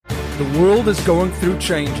The world is going through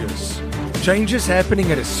changes. Changes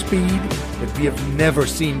happening at a speed that we have never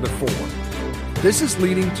seen before. This is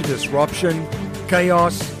leading to disruption,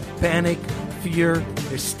 chaos, panic, fear,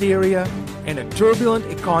 hysteria, and a turbulent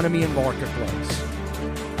economy and marketplace.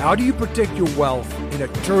 How do you protect your wealth in a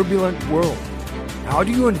turbulent world? How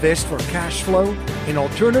do you invest for cash flow in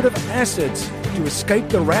alternative assets to escape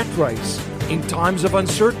the rat race in times of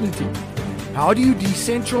uncertainty? How do you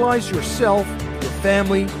decentralize yourself, your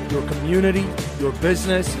family, your community, your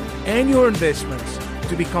business, and your investments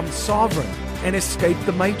to become sovereign and escape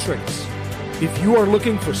the matrix? If you are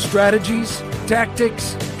looking for strategies,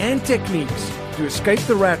 tactics, and techniques to escape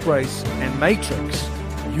the rat race and matrix,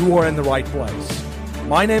 you are in the right place.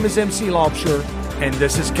 My name is MC Laubscher, and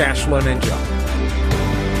this is Cashflow Ninja.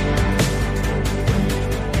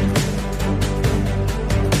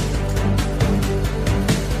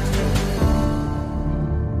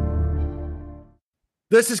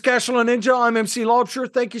 This is Cashflow Ninja. I'm MC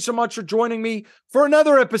Laubscher. Thank you so much for joining me for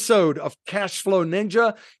another episode of Cashflow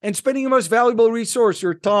Ninja and spending your most valuable resource,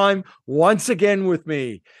 your time, once again with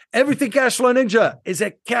me. Everything Cashflow Ninja is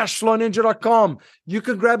at cashflowninja.com. You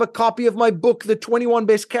can grab a copy of my book, The 21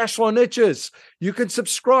 Best Cashflow Niches. You can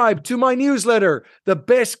subscribe to my newsletter, the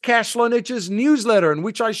Best Cashflow Niches newsletter, in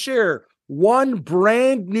which I share one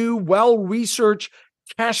brand new, well-researched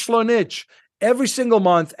cashflow niche every single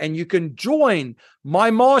month, and you can join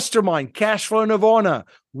my mastermind, Cashflow Nirvana,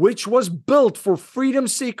 which was built for freedom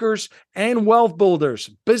seekers and wealth builders,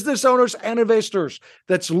 business owners and investors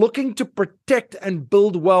that's looking to protect and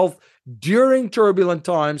build wealth during turbulent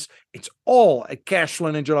times. It's all at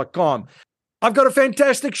cashflowninja.com. I've got a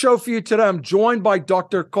fantastic show for you today. I'm joined by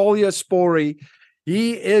Dr. Kolja Spori.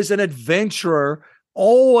 He is an adventurer,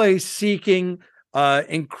 always seeking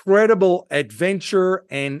incredible adventure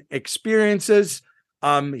and experiences.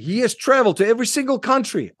 He has traveled to every single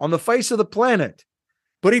country on the face of the planet,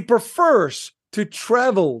 but he prefers to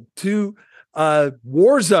travel to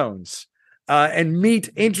war zones and meet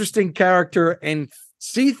interesting character and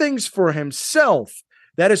see things for himself.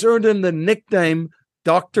 That has earned him the nickname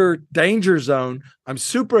Dr. Danger Zone. I'm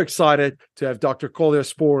super excited to have Dr. Kolja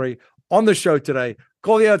Spori on the show today.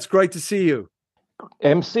 Kolja, it's great to see you.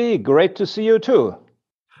 MC, great to see you too.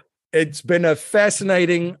 It's been a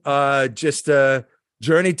fascinating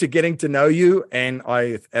journey to getting to know you, and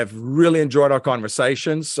I have really enjoyed our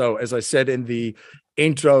conversations. So as I said in the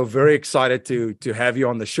intro, very excited to have you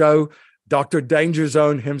on the show. Dr. Danger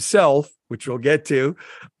Zone himself, which we'll get to,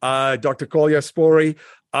 Dr. Kolja Spori.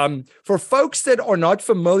 For folks that are not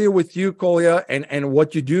familiar with you, Kolja, and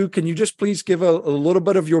what you do, can you just please give a little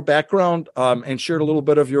bit of your background and share a little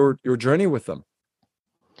bit of your journey with them?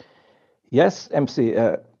 Yes, MC.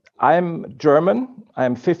 I'm German.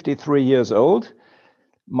 I'm 53 years old.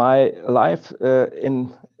 My life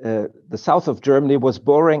in the south of Germany was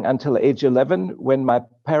boring until age 11, when my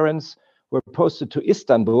parents were posted to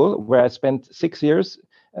Istanbul, where I spent 6 years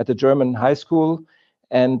at a German high school.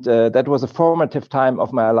 And that was a formative time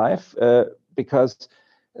of my life because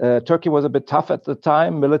Turkey was a bit tough at the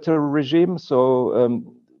time, military regime. So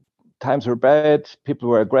times were bad, people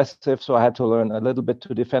were aggressive, so I had to learn a little bit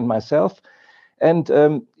to defend myself. And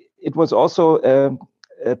it was also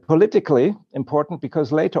politically important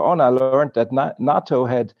because later on I learned that NATO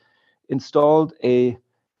had installed a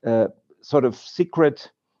sort of secret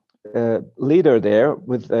leader there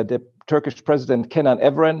with the Turkish president Kenan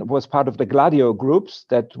Evren was part of the Gladio groups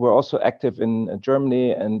that were also active in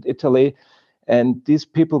Germany and Italy. And these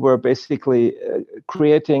people were basically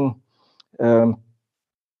creating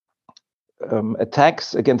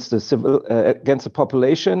attacks against the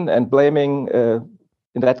population and blaming,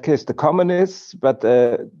 in that case, the communists, but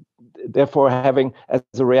therefore having as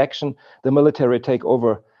a reaction the military take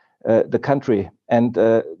over the country. And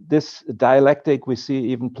this dialectic we see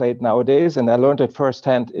even played nowadays, and I learned it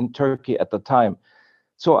firsthand in Turkey at the time.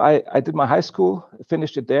 So I did my high school,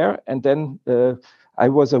 finished it there, and then I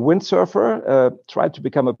was a windsurfer, tried to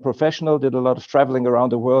become a professional, did a lot of traveling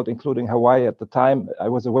around the world, including Hawaii at the time. I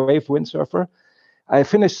was a wave windsurfer. I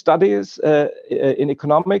finished studies in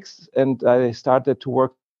economics, and I started to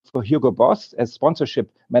work for Hugo Boss as sponsorship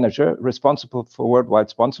manager, responsible for worldwide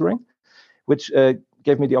sponsoring, which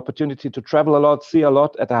gave me the opportunity to travel a lot, see a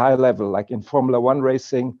lot at a high level, like in Formula One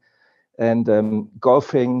racing and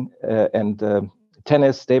golfing and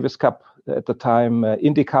tennis, Davis Cup at the time,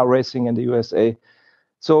 IndyCar racing in the USA.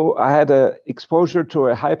 So I had exposure to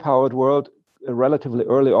a high-powered world relatively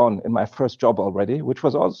early on in my first job already, which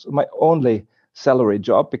was also my only salary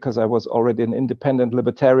job because I was already an independent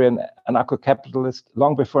libertarian anarcho-capitalist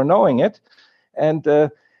long before knowing it. And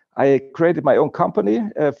I created my own company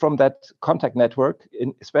from that contact network,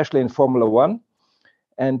 especially in Formula One,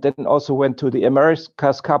 and then also went to the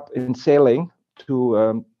America's Cup in sailing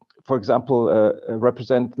to, for example,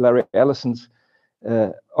 represent Larry Ellison's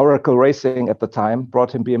Oracle Racing at the time,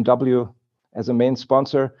 brought him BMW as a main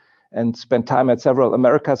sponsor, and spent time at several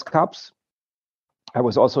America's Cups. I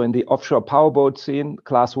was also in the offshore powerboat scene,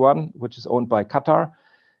 Class 1, which is owned by Qatar.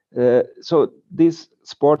 So these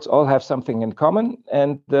sports all have something in common,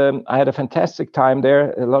 and I had a fantastic time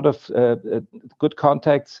there, a lot of good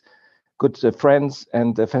contacts, good friends,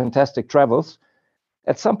 and fantastic travels.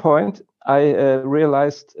 At some point, I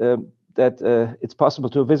realized that it's possible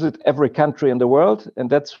to visit every country in the world, and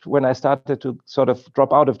that's when I started to sort of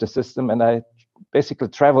drop out of the system, and I basically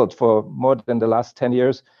traveled for more than the last 10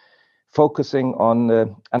 years, focusing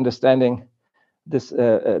on understanding this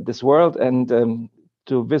world and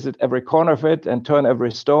to visit every corner of it and turn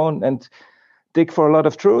every stone and dig for a lot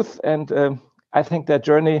of truth. And I think that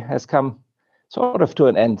journey has come sort of to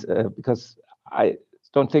an end because I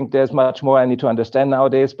don't think there's much more I need to understand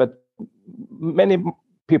nowadays, but many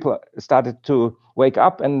people started to wake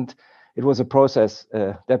up, and it was a process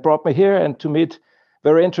that brought me here and to meet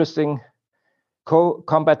very interesting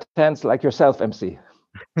co-combatants like yourself, MC.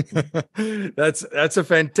 That's a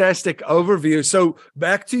fantastic overview. So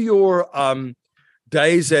back to your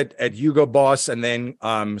days at Hugo Boss, and then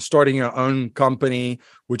starting your own company,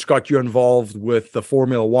 which got you involved with the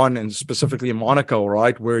Formula One and specifically in Monaco,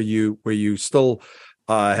 right, where you still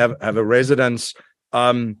have a residence.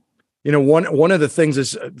 One of the things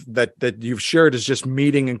is that you've shared is just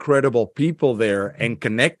meeting incredible people there and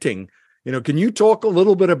connecting. Can you talk a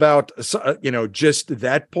little bit about just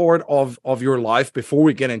that part of your life before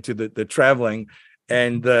we get into the traveling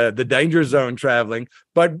and the danger zone traveling?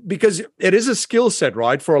 But because it is a skill set,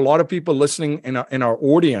 right? For a lot of people listening in our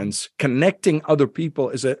audience, connecting other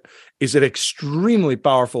people is an extremely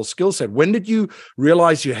powerful skill set. When did you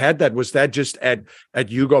realize you had that? Was that just at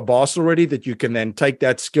Hugo Boss already, that you can then take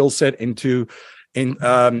that skill set into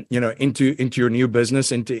your new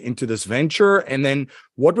business, into this venture? And then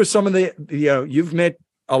what were some of the you've met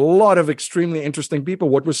a lot of extremely interesting people.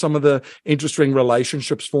 What were some of the interesting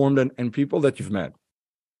relationships formed and people that you've met?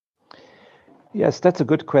 Yes, that's a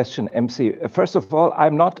good question, MC. First of all,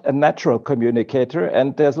 I'm not a natural communicator,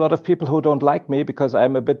 and there's a lot of people who don't like me because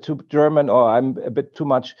I'm a bit too German, or I'm a bit too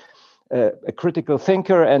much a critical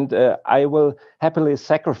thinker, and I will happily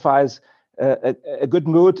sacrifice a good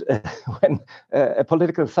mood when a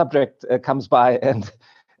political subject comes by and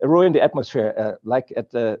ruin the atmosphere. Like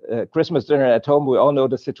at the Christmas dinner at home, we all know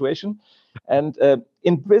the situation. And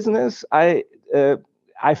in business, I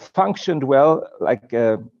functioned well, like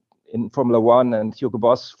in Formula One and Hugo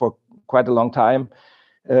Boss for quite a long time,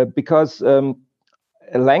 because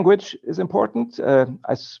language is important.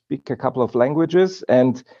 I speak a couple of languages,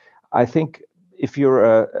 and I think if you're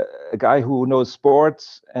a guy who knows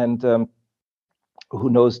sports and who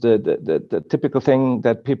knows the typical thing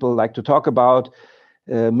that people like to talk about,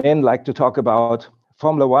 men like to talk about,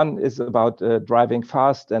 Formula One is about driving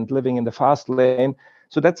fast and living in the fast lane.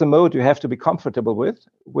 So that's a mode you have to be comfortable with,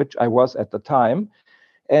 which I was at the time.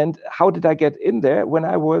 And how did I get in there? When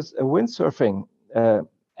I was a windsurfing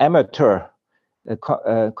amateur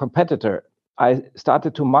competitor, I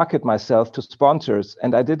started to market myself to sponsors,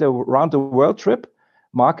 and I did a round-the-world trip,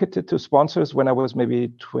 marketed to sponsors when I was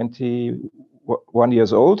maybe 21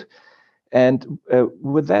 years old. And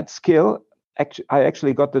with that skill, I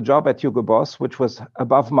actually got the job at Hugo Boss, which was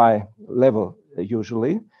above my level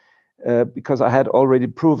usually, because I had already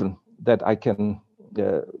proven that I can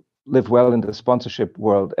live well in the sponsorship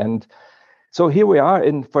world. And so here we are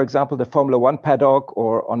in, for example, the Formula One paddock,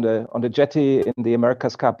 or on the jetty in the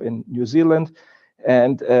America's Cup in New Zealand.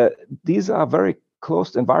 And these are very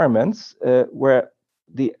closed environments where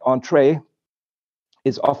the entree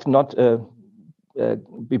is often not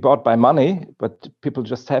be bought by money, but people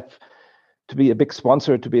just have to be a big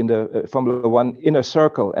sponsor to be in the Formula One inner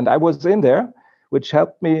circle. And I was in there, which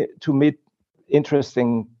helped me to meet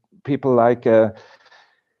interesting people like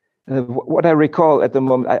what I recall at the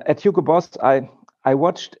moment. At Hugo Boss, I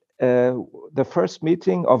watched the first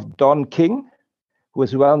meeting of Don King, who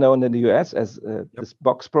is well known in the US as this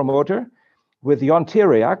box promoter, with Jon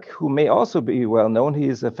Tiriac, who may also be well known. He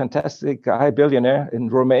is a fantastic high billionaire in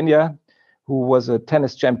Romania, who was a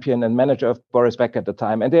tennis champion and manager of Boris Becker at the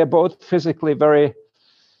time. And they are both physically very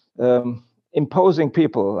imposing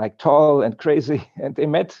people, like tall and crazy. And they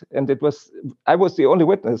met, and I was the only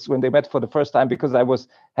witness when they met for the first time, because I was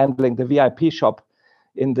handling the VIP shop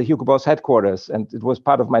in the Hugo Boss headquarters. And it was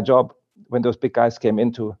part of my job when those big guys came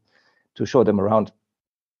in to show them around.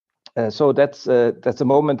 So that's a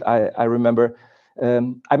moment I remember.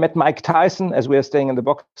 I met Mike Tyson as we are staying in the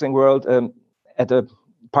boxing world at a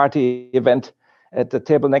party event at the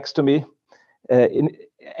table next to me.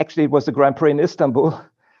 Actually, it was the Grand Prix in Istanbul.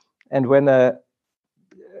 And when a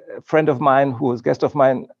friend of mine, who was a guest of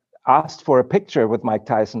mine, asked for a picture with Mike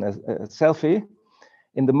Tyson, a selfie,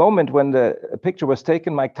 in the moment when the picture was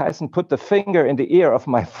taken, Mike Tyson put the finger in the ear of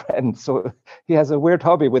my friend. So he has a weird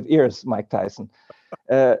hobby with ears, Mike Tyson.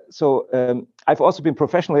 I've also been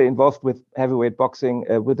professionally involved with heavyweight boxing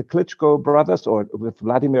with the Klitschko brothers, or with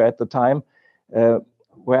Vladimir at the time,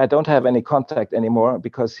 where I don't have any contact anymore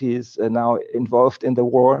because he's now involved in the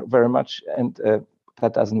war very much, and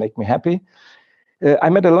that doesn't make me happy.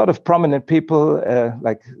 I met a lot of prominent people,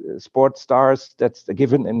 like sports stars. That's a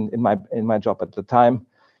given in my job at the time.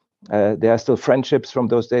 There are still friendships from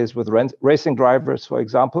those days with racing drivers, for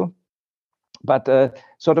example. But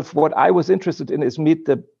sort of what I was interested in is meet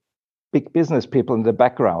the big business people in the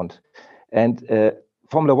background. And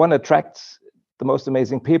Formula One attracts the most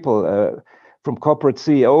amazing people, from corporate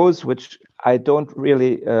CEOs, which I don't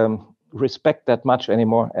really respect that much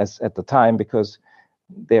anymore as at the time, because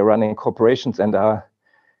they're running corporations and are,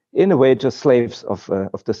 in a way, just slaves of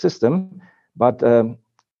the system. But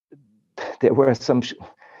there were some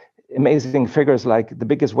amazing figures, like the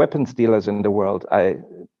biggest weapons dealers in the world. I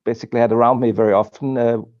basically had around me very often.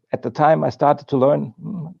 At the time, I started to learn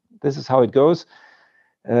this is how it goes.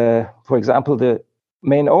 For example, the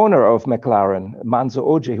main owner of McLaren, Manzo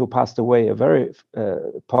Oji, who passed away, a very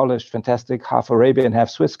polished, fantastic, half Arabian, half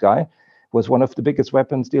Swiss guy, was one of the biggest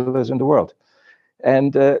weapons dealers in the world.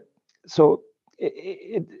 And so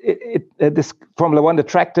this Formula One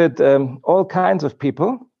attracted all kinds of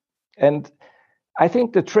people. And I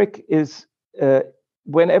think the trick is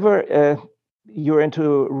whenever you're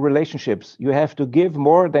into relationships, you have to give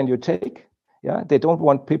more than you take. Yeah, they don't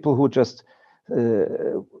want people who just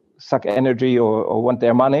suck energy or want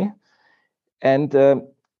their money. And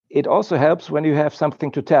it also helps when you have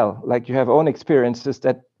something to tell, like you have own experiences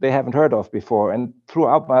that they haven't heard of before. And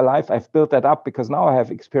throughout my life, I've built that up, because now I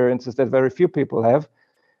have experiences that very few people have,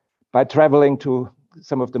 by traveling to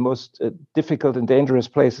some of the most difficult and dangerous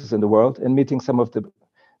places in the world and meeting some of the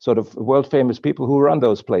sort of world famous people who run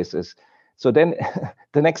those places. So then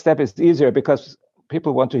the next step is easier, because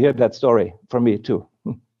people want to hear that story from me too.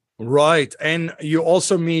 Right. And you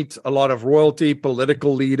also meet a lot of royalty,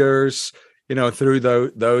 political leaders, through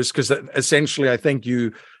those, because essentially I think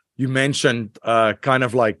you mentioned kind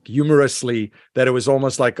of like humorously that it was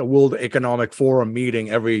almost like a World Economic Forum meeting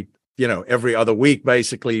every other week,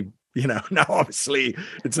 basically. Now obviously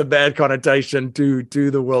it's a bad connotation to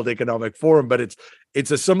the World Economic Forum, but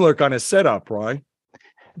it's a similar kind of setup, right?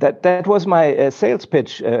 That was my sales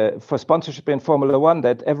pitch for sponsorship in Formula One,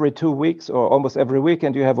 that every 2 weeks or almost every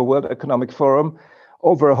weekend you have a World Economic Forum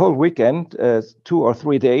over a whole weekend, 2 or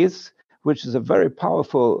 3 days, which is a very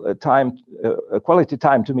powerful time, quality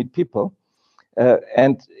time to meet people.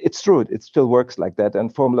 And it's true, it still works like that.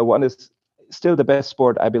 And Formula One is still the best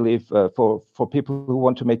sport, I believe, for people who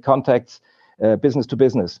want to make contacts, business to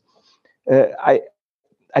business.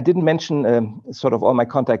 I didn't mention sort of all my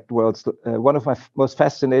contact worlds. One of my most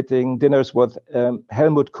fascinating dinners was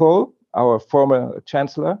Helmut Kohl, our former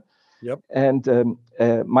chancellor, and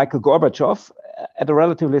Michael Gorbachev, at a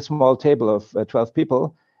relatively small table of 12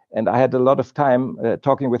 people. And I had a lot of time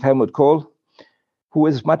talking with Helmut Kohl, who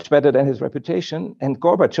is much better than his reputation. And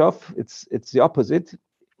Gorbachev, it's the opposite.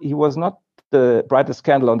 He was not the brightest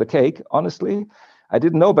candle on the cake. Honestly, I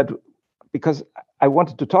didn't know, but because I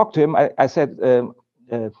wanted to talk to him, I said,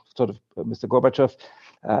 Mr. Gorbachev,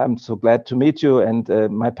 I'm so glad to meet you. And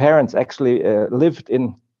my parents actually lived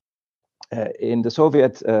in the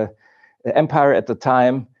Soviet empire at the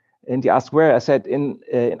time. And he asked where. I said in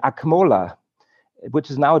Akmola,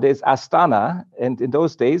 which is nowadays Astana. And in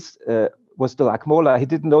those days was still Akmola. He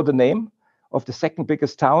didn't know the name of the second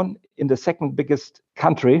biggest town in the second biggest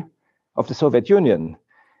country of the Soviet Union.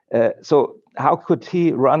 So how could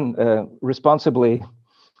he run responsibly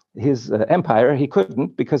his empire? He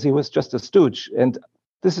couldn't, because he was just a stooge. And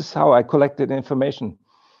this is how I collected information.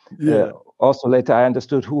 Also later I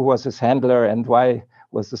understood who was his handler and why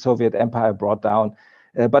was the Soviet empire brought down.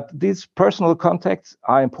 But these personal contacts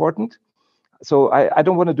are important. So I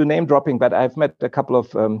don't want to do name dropping, but I've met a couple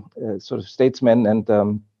of sort of statesmen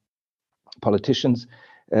and politicians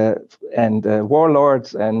and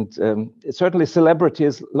warlords and certainly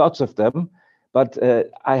celebrities, lots of them. But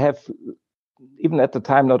I have, even at the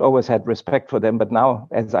time, not always had respect for them. But now,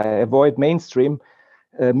 as I avoid mainstream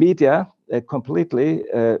media completely,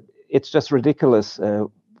 it's just ridiculous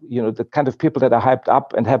the kind of people that are hyped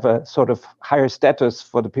up and have a sort of higher status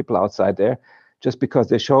for the people outside there, just because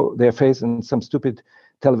they show their face in some stupid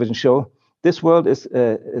television show. This world is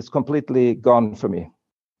completely gone for me.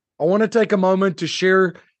 I want to take a moment to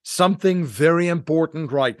share something very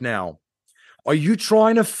important right now. Are you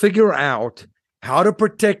trying to figure out how to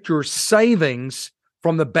protect your savings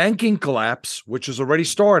from the banking collapse, which has already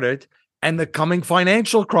started, and the coming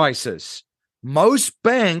financial crisis? Most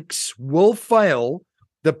banks will fail.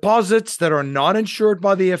 Deposits that are not insured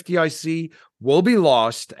by the FDIC will be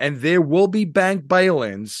lost, and there will be bank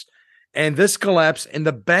bail-ins. And this collapse in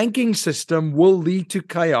the banking system will lead to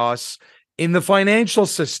chaos in the financial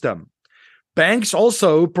system. Banks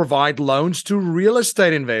also provide loans to real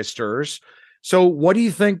estate investors. So what do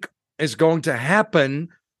you think is going to happen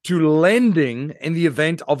to lending in the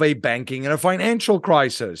event of a banking and a financial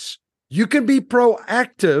crisis? You can be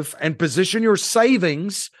proactive and position your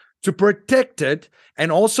savings to protect it,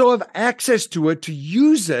 and also have access to it to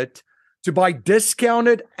use it to buy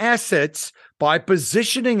discounted assets by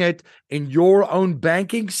positioning it in your own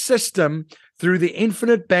banking system through the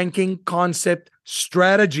infinite banking concept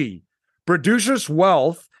strategy. Producers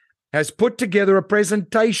Wealth has put together a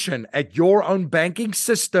presentation at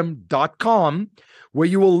yourownbankingsystem.com where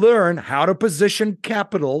you will learn how to position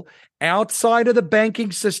capital outside of the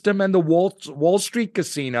banking system and the Wall Street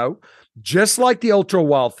casino, just like the ultra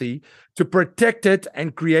wealthy, to protect it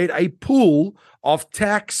and create a pool of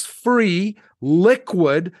tax-free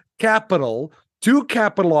liquid capital to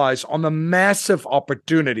capitalize on the massive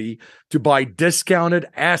opportunity to buy discounted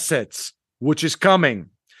assets, which is coming.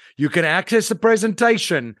 You can access the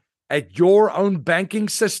presentation at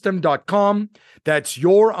yourownbankingsystem.com. That's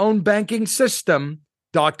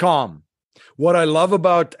yourownbankingsystem.com. What I love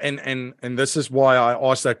about, and this is why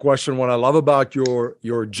I asked that question, what I love about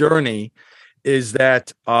your journey is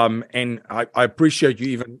that, and I appreciate you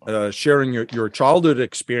even sharing your childhood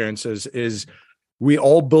experiences, is we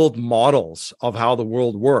all build models of how the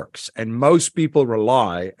world works. And most people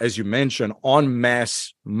rely, as you mentioned, on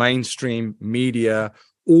mass mainstream media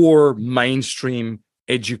or mainstream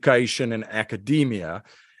education and academia.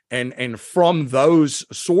 And from those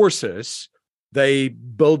sources, they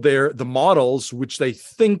build the models which they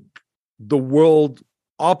think the world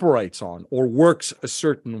operates on or works a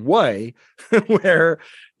certain way, where,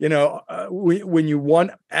 when you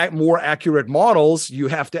want more accurate models, you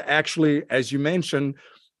have to actually, as you mentioned,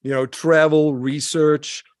 travel,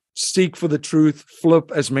 research, seek for the truth,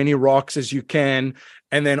 flip as many rocks as you can.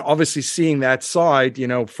 And then obviously seeing that side,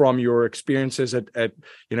 from your experiences at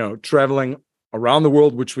traveling around the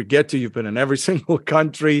world, which we get to, you've been in every single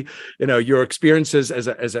country, your experiences as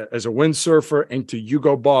a windsurfer into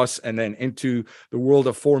Hugo Boss and then into the world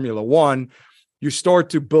of Formula One, you start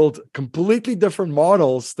to build completely different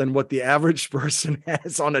models than what the average person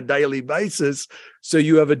has on a daily basis. So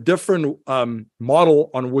you have a different model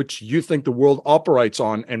on which you think the world operates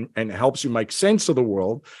on and helps you make sense of the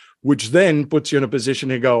world, which then puts you in a position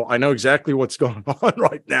to go, I know exactly what's going on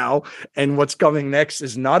right now, and what's coming next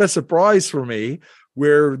is not a surprise for me,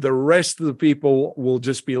 where the rest of the people will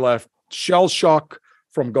just be left shell shock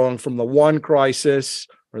from going from the one crisis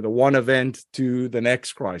or the one event to the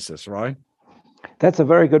next crisis, right? That's a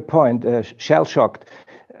very good point, shell shocked.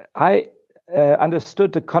 I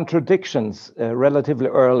understood the contradictions relatively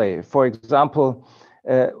early. For example,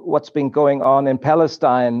 what's been going on in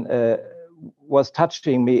Palestine was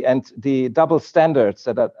touching me, and the double standards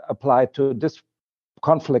that apply to this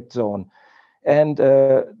conflict zone, and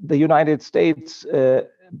the United States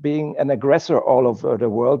being an aggressor all over the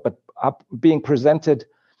world, but being presented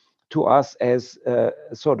to us as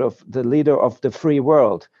sort of the leader of the free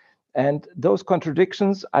world. And those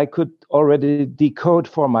contradictions I could already decode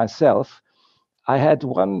for myself. I had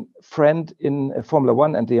one friend in Formula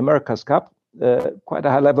One and the America's Cup, quite a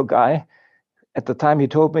high-level guy. At the time, he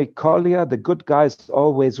told me, Kolja, the good guys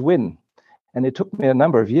always win. And it took me a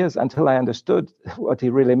number of years until I understood what he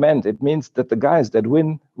really meant. It means that the guys that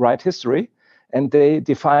win write history, and they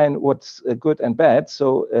define what's good and bad.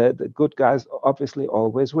 So the good guys obviously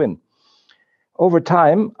always win. Over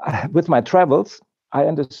time, with my travels, I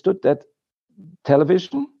understood that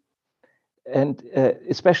television and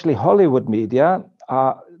especially Hollywood media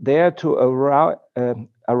are there to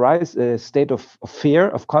arise a state of fear,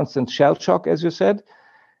 of constant shell shock, as you said,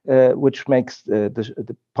 which makes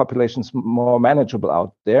the populations more manageable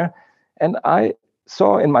out there. And I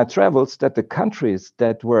saw in my travels that the countries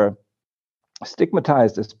that were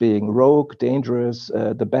stigmatized as being rogue, dangerous,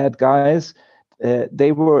 the bad guys,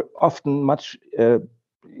 they were often much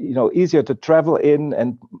easier to travel in,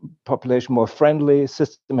 and population more friendly,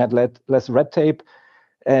 system had less red tape.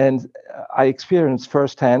 And I experienced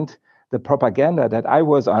firsthand the propaganda that I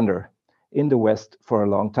was under in the West for a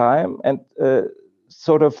long time. And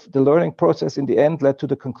sort of the learning process in the end led to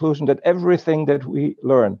the conclusion that everything that we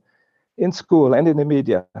learn in school and in the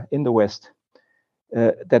media in the West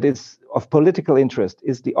that is of political interest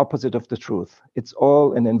is the opposite of the truth. It's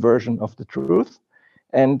all an inversion of the truth.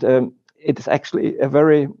 And it is actually a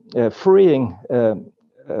very freeing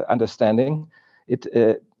understanding.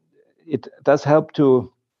 It does help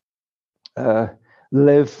to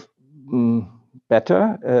live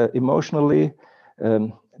better emotionally.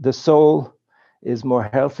 The soul is more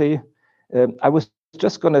healthy. I was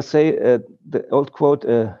just going to say the old quote,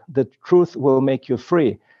 the truth will make you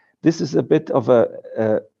free. This is a bit of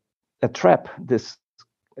a trap, this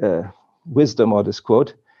wisdom or this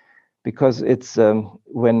quote, because it's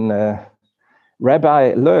when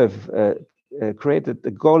Rabbi Löw created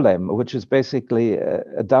the golem, which is basically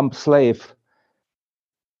a dumb slave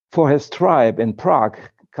for his tribe in Prague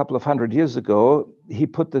a couple of 100 years ago. He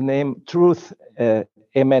put the name truth,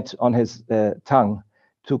 emet, on his tongue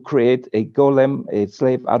to create a golem, a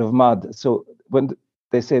slave out of mud. So when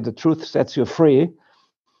they say the truth sets you free,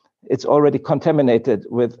 it's already contaminated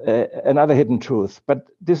with another hidden truth. But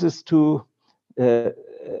this is too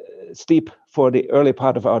steep for the early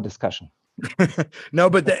part of our discussion. No,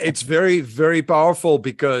 but it's very, very powerful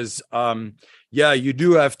because, you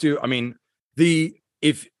do have to. I mean,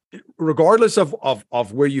 regardless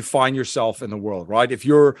of where you find yourself in the world, right? If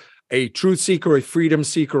you're a truth seeker, a freedom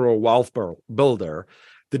seeker, or a wealth builder,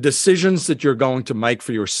 the decisions that you're going to make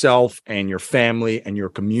for yourself and your family and your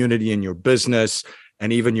community and your business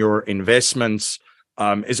and even your investments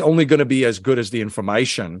is only going to be as good as the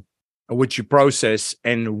information which you process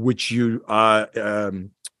and which you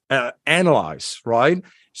analyze, right?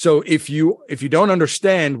 So if you don't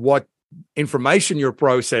understand what information you're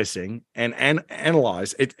processing and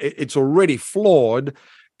analyze, it's already flawed,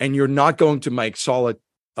 and you're not going to make solid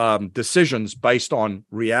decisions based on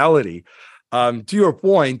reality. To your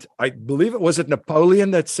point, I believe it was Napoleon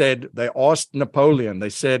that said, they asked Napoleon, they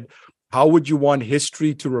said, how would you want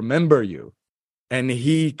history to remember you? And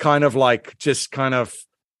he kind of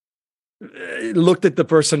looked at the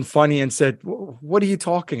person funny and said, what are you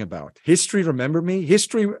talking about? History remember me?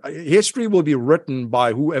 History will be written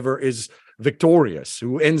by whoever is victorious,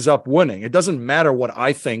 who ends up winning. It doesn't matter what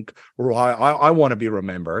I think or how I want to be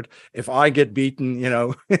remembered. If I get beaten,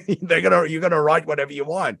 you're gonna write whatever you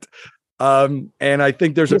want. And I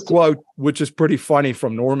think there's a quote which is pretty funny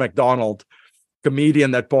from Norm Macdonald, comedian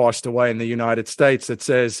that passed away in the United States, that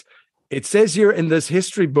says, it says here in this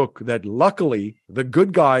history book that luckily the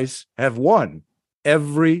good guys have won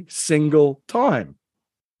every single time.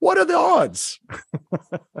 What are the odds?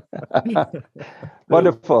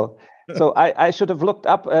 Wonderful. So I should have looked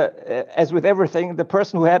up, as with everything, the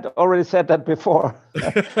person who had already said that before.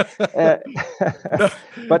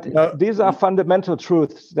 But these are fundamental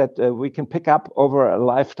truths that we can pick up over a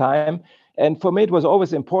lifetime. And for me, it was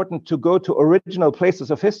always important to go to original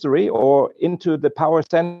places of history or into the power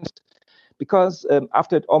centers, because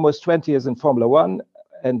after almost 20 years in Formula One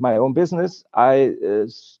and my own business, I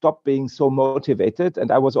stopped being so motivated, and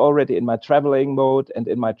I was already in my traveling mode and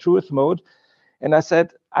in my truth mode. And I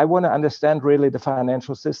said, I want to understand really the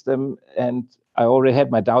financial system. And I already had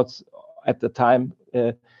my doubts at the time.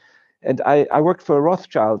 And I worked for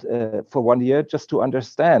Rothschild for 1 year just to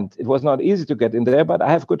understand. It was not easy to get in there, but I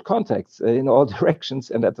have good contacts in all directions.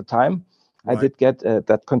 And at the time, right, I did get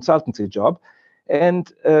that consultancy job.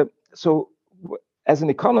 And so as an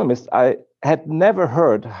economist, I had never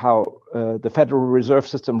heard how the Federal Reserve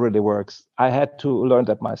System really works. I had to learn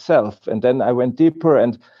that myself. And then I went deeper.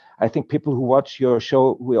 And I think people who watch your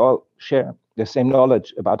show, we all share the same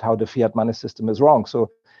knowledge about how the fiat money system is wrong.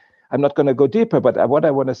 So I'm not going to go deeper, but what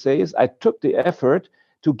I want to say is I took the effort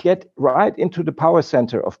to get right into the power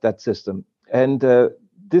center of that system. And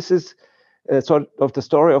this is sort of the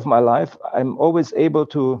story of my life. I'm always able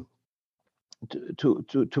to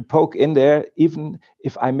poke in there, even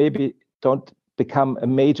if I maybe don't become a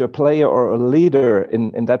major player or a leader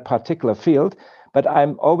in that particular field, but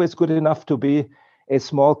I'm always good enough to be a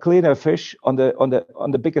small cleaner fish on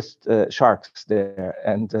the biggest sharks there.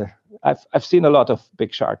 And I've seen a lot of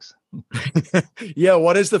big sharks. Yeah,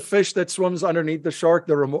 what is the fish that swims underneath the shark?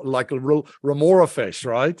 Like a remora fish,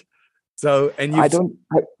 right? So, and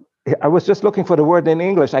I was just looking for the word in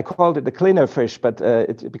English. I called it the cleaner fish, but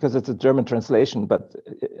because it's a German translation. But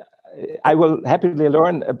I will happily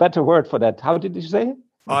learn a better word for that. How did you say it?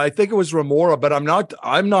 I think it was remora, but I'm not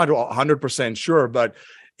 100% sure. But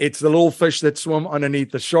it's the little fish that swim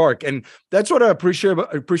underneath the shark, and that's what I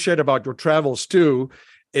appreciate about your travels too.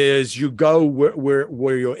 is you go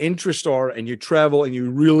where your interests are, and you travel, and you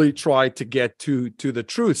really try to get to the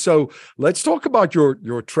truth. So let's talk about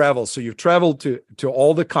your travel. So you've traveled to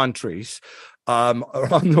all the countries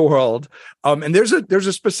around the world, and there's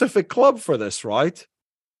a specific club for this, right?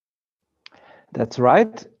 That's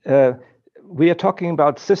right. We are talking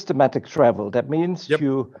about systematic travel. That means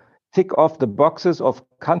you tick off the boxes of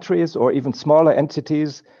countries or even smaller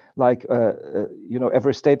entities, like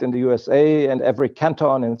every state in the USA and every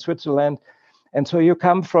canton in Switzerland. And so you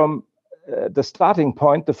come from the starting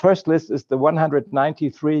point. The first list is the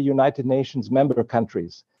 193 United Nations member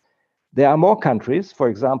countries. There are more countries. For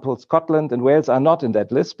example, Scotland and Wales are not in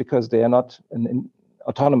that list because they are not an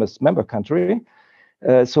autonomous member country.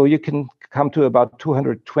 So you can come to about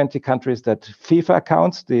 220 countries that FIFA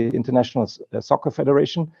counts, the International Soccer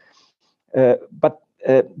Federation. But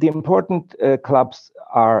the important clubs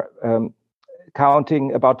are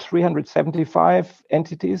counting about 375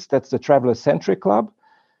 entities. That's the Traveler Centric Club,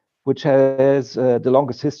 which has the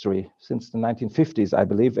longest history since the 1950s, I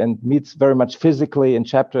believe, and meets very much physically in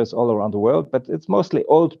chapters all around the world. But it's mostly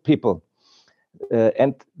old people.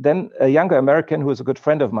 And then a younger American who is a good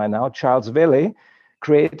friend of mine now, Charles Vele,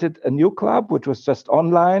 created a new club, which was just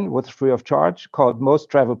online, was free of charge, called Most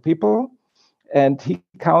Traveled People. And he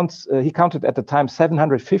counted at the time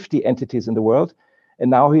 750 entities in the world, and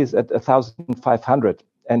now he's at 1,500.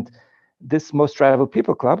 And this Most Traveled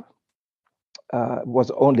People Club was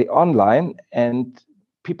only online, and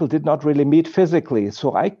people did not really meet physically.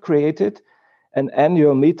 So I created an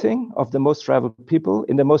annual meeting of the most traveled people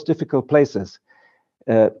in the most difficult places,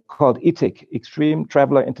 called ETIC, Extreme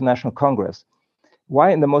Traveler International Congress.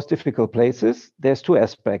 Why in the most difficult places? There's two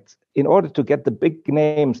aspects. In order to get the big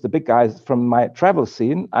names, the big guys from my travel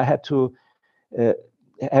scene, I had to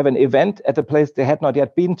have an event at a place they had not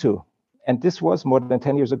yet been to. And this was more than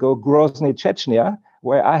 10 years ago, Grozny, Chechnya,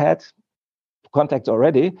 where I had contacts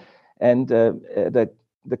already. And the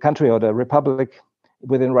country or the republic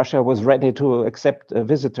within Russia was ready to accept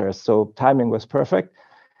visitors. So timing was perfect.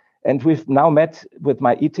 And we've now met with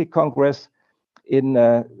my ETIC Congress in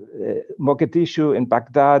Mogadishu, in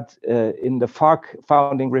Baghdad, in the FARC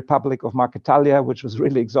founding Republic of Marketalia, which was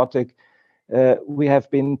really exotic. We have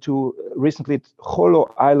been to recently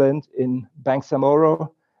Jolo Island in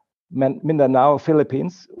Bangsamoro, Mindanao,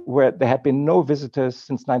 Philippines, where there had been no visitors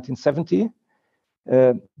since 1970.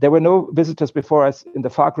 There were no visitors before us in the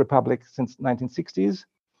FARC Republic since 1960s.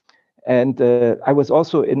 And I was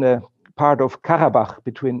also in a part of Karabakh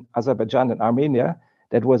between Azerbaijan and Armenia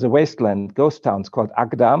that was a wasteland, ghost towns called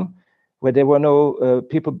Agdam, where there were no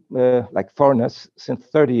people like foreigners since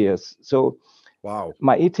 30 years. So wow.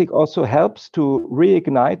 My ETIC also helps to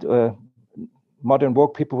reignite, modern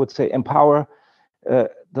woke people would say, empower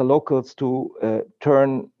the locals to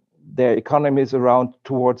turn their economies around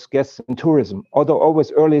towards guests and tourism, although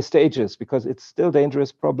always early stages, because it's still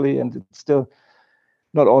dangerous probably, and it's still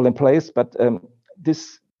not all in place. But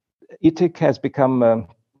this ETIC has become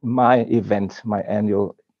my event, my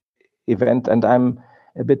annual event, and I'm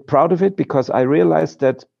a bit proud of it because I realized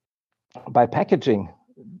that by packaging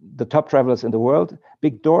the top travelers in the world,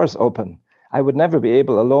 big doors open. I would never be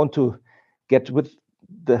able alone to get with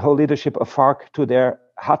the whole leadership of FARC to their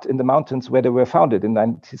hut in the mountains where they were founded in the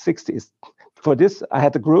 1960s. For this, I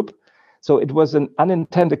had a group. So it was an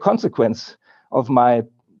unintended consequence of my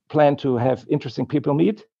plan to have interesting people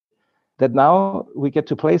meet, that now we get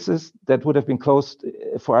to places that would have been closed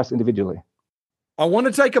for us individually. I want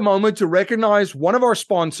to take a moment to recognize one of our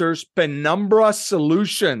sponsors, Penumbra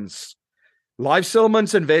Solutions. Life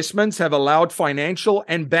Settlements investments have allowed financial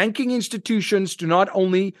and banking institutions to not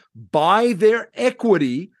only buy their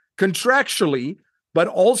equity contractually, but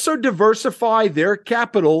also diversify their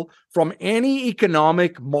capital from any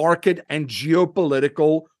economic, market, and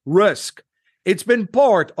geopolitical risk. It's been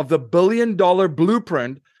part of the billion-dollar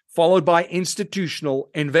blueprint followed by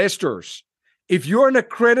institutional investors. If you're an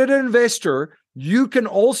accredited investor, you can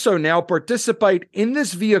also now participate in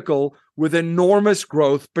this vehicle with enormous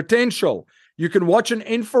growth potential. You can watch an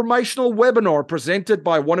informational webinar presented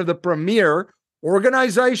by one of the premier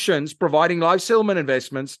organizations providing life settlement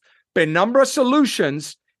investments, Penumbra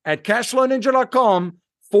Solutions, at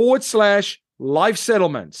cashflowninja.com/life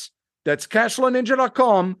settlements. That's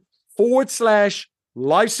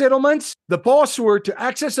cashflowninja.com/life settlements. The password to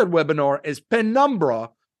access that webinar is Penumbra,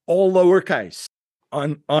 all lowercase.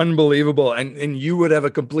 Unbelievable. And you would have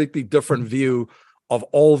a completely different view of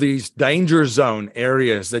all these danger zone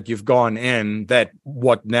areas that you've gone in, that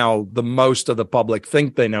what now the most of the public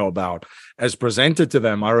think they know about as presented to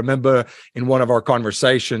them. I remember in one of our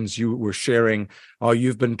conversations, you were sharing how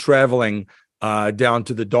you've been traveling down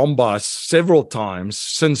to the Donbass several times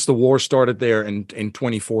since the war started there in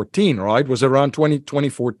 2014, right? Was around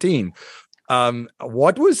 2014.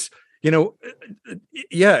 What was,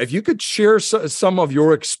 if you could share some of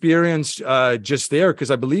your experience just there,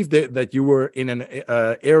 because I believe that you were in an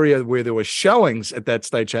area where there was shellings at that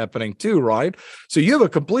stage happening too, right? So you have a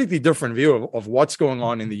completely different view of what's going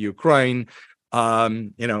on in the Ukraine. How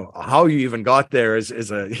you even got there is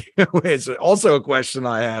also a question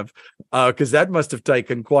I have, because that must have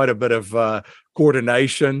taken quite a bit of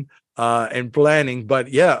coordination and planning. But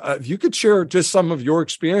if you could share just some of your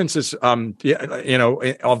experiences, of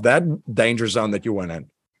that danger zone that you went in.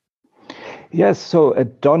 Yes, so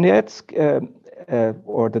Donetsk,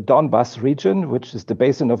 or the Donbass region, which is the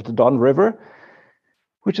basin of the Don River,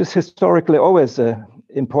 which is historically always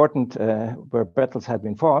important, where battles had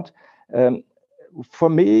been fought. For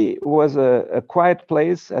me, it was a quiet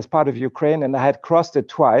place as part of Ukraine, and I had crossed it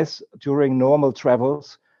twice during normal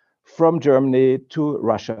travels from Germany to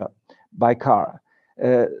Russia by car.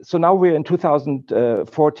 So now we're in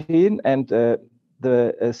 2014, and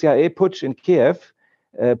the CIA putsch in Kiev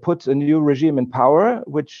puts a new regime in power,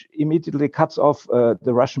 which immediately cuts off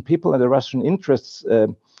the Russian people and the Russian interests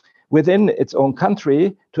within its own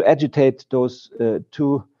country to agitate those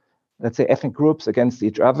two, let's say, ethnic groups against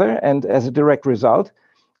each other. And as a direct result,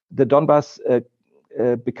 the Donbass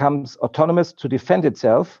becomes autonomous to defend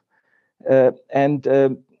itself. And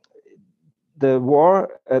the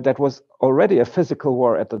war that was already a physical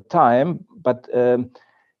war at the time, but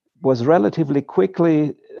was relatively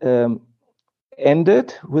quickly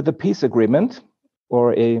ended with a peace agreement,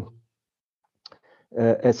 or a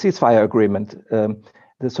ceasefire agreement,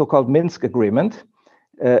 the so-called Minsk agreement.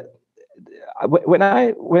 When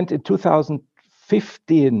I went in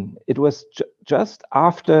 2015, it was just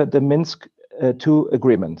after the Minsk II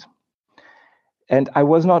agreement. And I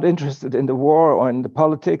was not interested in the war or in the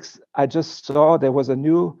politics. I just saw there was a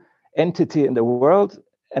new entity in the world,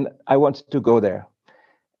 and I wanted to go there.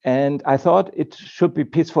 And I thought it should be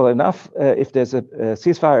peaceful enough if there's a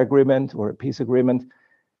ceasefire agreement or a peace agreement.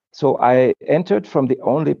 So I entered from the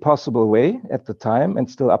only possible way at the time,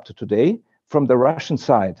 and still up to today, from the Russian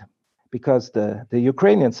side, because the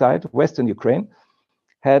Ukrainian side, Western Ukraine,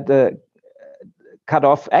 had cut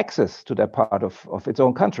off access to that part of its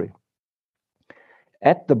own country.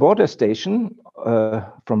 At the border station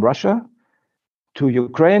from Russia to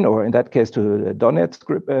Ukraine, or in that case to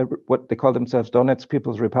Donetsk, what they call themselves, Donetsk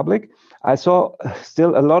People's Republic, I saw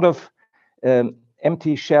still a lot of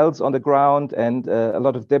empty shells on the ground and a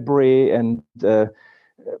lot of debris. And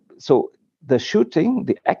so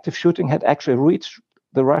the active shooting had actually reached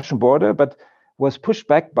the Russian border, but was pushed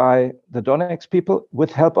back by the Donetsk people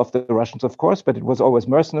with help of the Russians, of course, but it was always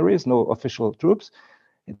mercenaries, no official troops.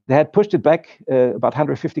 They had pushed it back about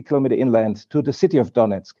 150 kilometers inland to the city of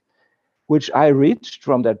Donetsk, which I reached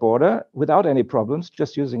from that border without any problems,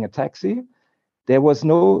 just using a taxi. There was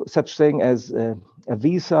no such thing as a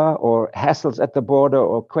visa or hassles at the border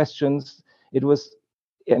or questions. It was,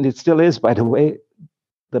 and it still is, by the way,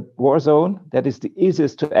 the war zone that is the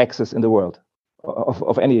easiest to access in the world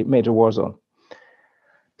of any major war zone.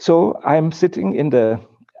 So I'm sitting in the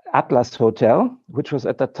Atlas Hotel, which was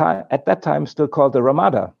at that time still called the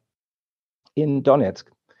Ramada in Donetsk.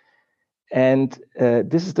 And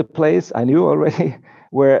this is the place I knew already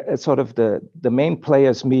where sort of the main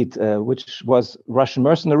players meet, which was Russian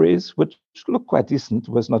mercenaries, which looked quite decent,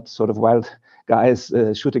 was not sort of wild guys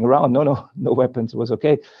shooting around. No weapons, it was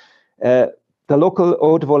okay. The local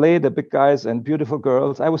haute volée, the big guys and beautiful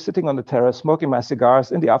girls. I was sitting on the terrace, smoking my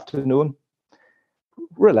cigars in the afternoon,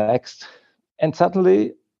 relaxed. And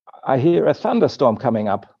suddenly I hear a thunderstorm coming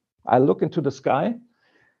up. I look into the sky.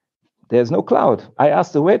 There's no cloud. I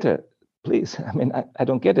asked the waiter, please, I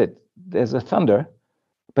don't get it. There's a thunder,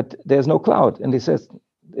 but there's no cloud. And he says,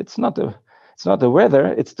 it's not the weather,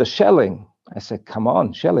 it's the shelling. I said, come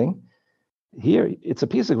on, shelling? Here, it's a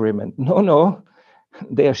peace agreement. No,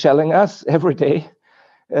 they are shelling us every day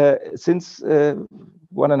since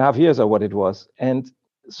 1.5 years or what it was. And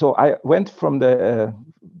so I went from the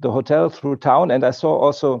hotel through town, and I saw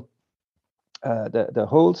also the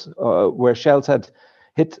holes where shells had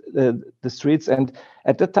hit the streets. And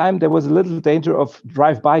at that time, there was a little danger of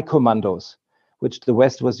drive-by commandos, which the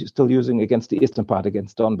West was still using against the eastern part,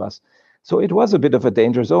 against Donbass. So it was a bit of a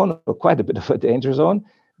danger zone, or quite a bit of a danger zone,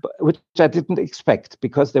 but which I didn't expect,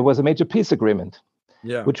 because there was a major peace agreement,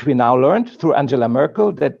 which we now learned through Angela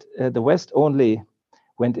Merkel, that the West only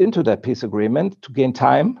went into that peace agreement to gain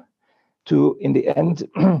time to, in the end,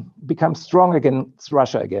 become strong against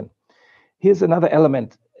Russia again. Here's another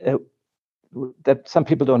element that some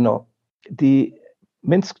people don't know. The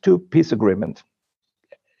Minsk II peace agreement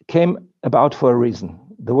came about for a reason.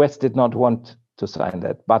 The West did not want to sign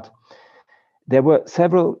that, but there were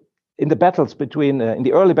several in the battles between, in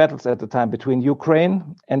the early battles at the time between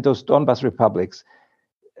Ukraine and those Donbas republics.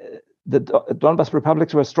 The Donbas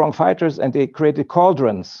republics were strong fighters, and they created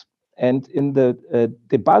cauldrons. And in the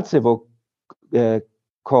Debaltsevo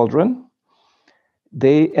cauldron,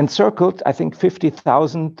 they encircled, I think,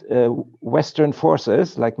 50,000 Western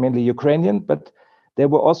forces, like mainly Ukrainian, but there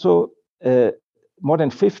were also more than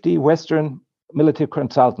 50 Western military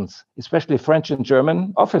consultants, especially French and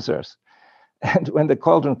German officers. And when the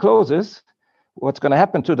cauldron closes, what's going to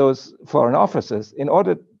happen to those foreign officers? In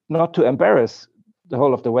order not to embarrass the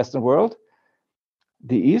whole of the Western world,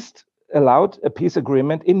 the East allowed a peace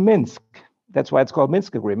agreement in Minsk. That's why it's called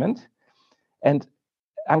Minsk Agreement. And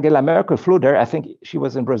Angela Merkel flew there. I think she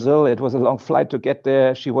was in Brazil. It was a long flight to get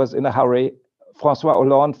there. She was in a hurry. François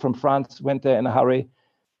Hollande from France went there in a hurry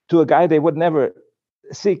to a guy they would never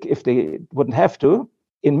seek if they wouldn't have to,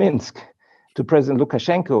 in Minsk, to President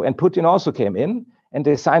Lukashenko. And Putin also came in, and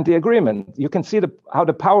they signed the agreement. You can see how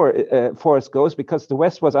the power force goes, because the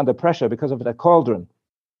West was under pressure because of the cauldron.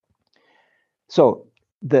 So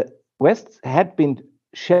the West had been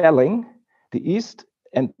shelling the East,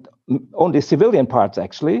 and only civilian parts,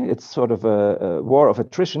 actually. It's sort of a war of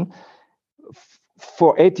attrition.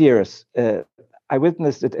 For 8 years, I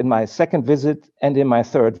witnessed it in my second visit and in my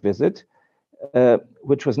third visit,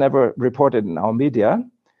 which was never reported in our media,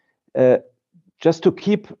 just to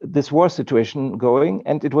keep this war situation going.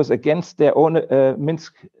 And it was against their own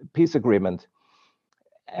Minsk peace agreement.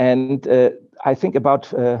 And I think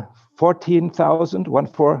about 14,000,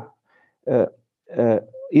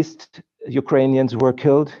 East Ukrainians were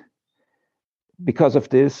killed because of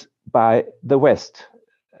this by the West,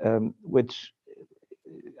 which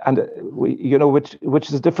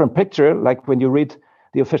is a different picture. Like when you read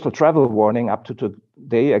the official travel warning up to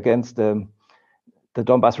today against the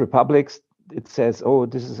Donbas republics, it says, "Oh,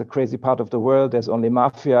 this is a crazy part of the world. There's only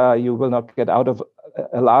mafia. You will not get out of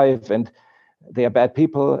alive, and they are bad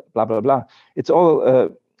people." Blah blah blah. It's all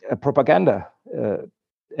a propaganda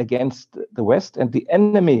against the West, and the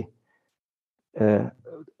enemy.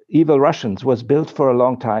 Evil Russians was built for a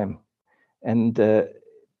long time. And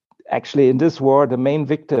actually in this war, the main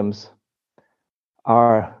victims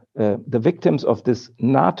are the victims of this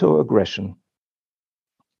NATO aggression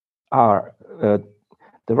are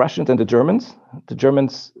the Russians and the Germans. The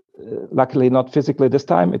Germans, luckily not physically this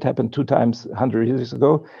time. It happened 2 times 100 years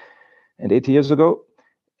ago and 80 years ago.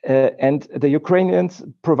 And the Ukrainians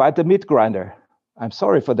provide the meat grinder. I'm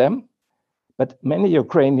sorry for them, but many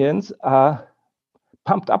Ukrainians are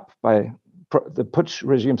pumped up by the Putsch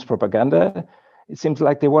regime's propaganda. It seems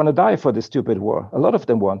like they want to die for this stupid war. A lot of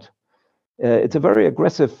them want. It's a very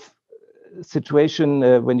aggressive situation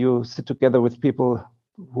when you sit together with people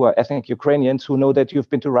who are ethnic Ukrainians who know that you've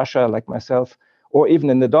been to Russia, like myself, or even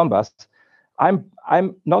in the Donbass.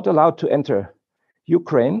 I'm not allowed to enter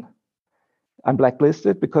Ukraine. I'm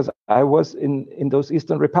blacklisted because I was in those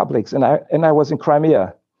Eastern republics, and I was in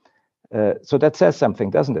Crimea. So that says something,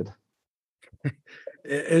 doesn't it?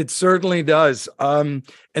 It certainly does. And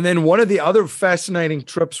then one of the other fascinating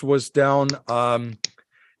trips was down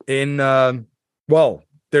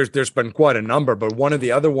there's been quite a number, but one of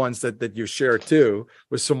the other ones that you share too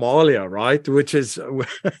was Somalia, right? Which is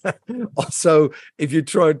also, if you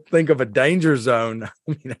try to think of a danger zone, I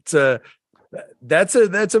mean, that's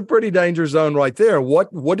a pretty danger zone right there.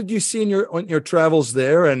 What did you see on your travels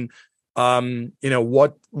there, and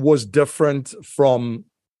what was different from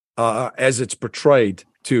as it's portrayed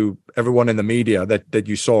to everyone in the media that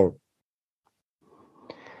you saw?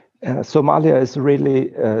 Somalia is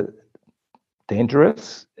really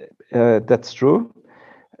dangerous. That's true.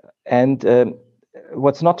 And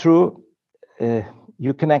what's not true,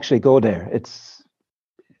 you can actually go there. It's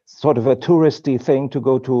sort of a touristy thing to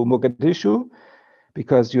go to Mogadishu,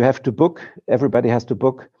 because you have to book, everybody has to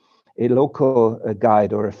book a local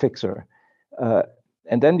guide or a fixer.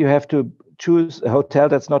 And then you have to choose a hotel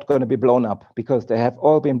that's not going to be blown up, because they have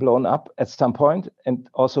all been blown up at some point. And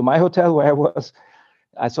also my hotel where I was,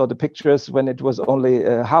 I saw the pictures when it was only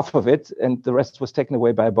half of it and the rest was taken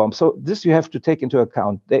away by a bomb. So this you have to take into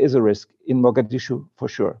account. There is a risk in Mogadishu for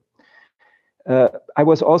sure. I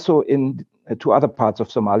was also in 2 other parts of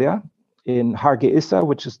Somalia, in Hargeisa,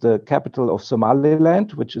 which is the capital of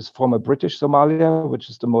Somaliland, which is former British Somalia, which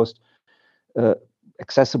is the most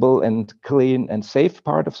accessible and clean and safe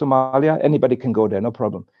part of Somalia. Anybody can go there, no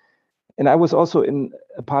problem. And I was also in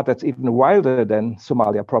a part that's even wilder than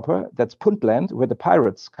Somalia proper. That's Puntland, where the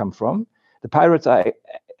pirates come from. The pirates are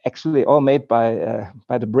actually all made by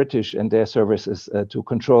the British and their services to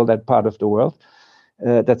control that part of the world.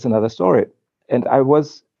 That's another story. And I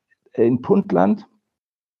was in Puntland,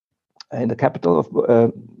 in the capital of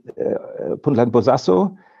Puntland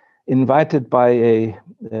Bosaso, invited by a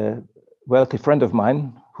wealthy friend of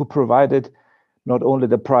mine who provided not only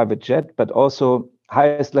the private jet, but also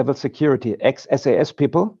highest level security, ex-SAS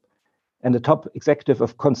people, and the top executive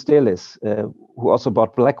of Constellis, who also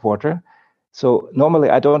bought Blackwater. So normally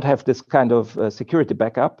I don't have this kind of security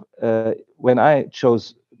backup when I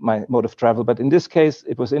chose my mode of travel. But in this case,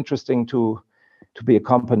 it was interesting to be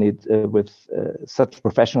accompanied with such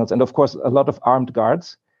professionals. And of course, a lot of armed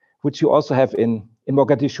guards, which you also have in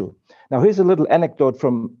Mogadishu. Now, here's a little anecdote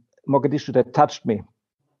from Mogadishu that touched me.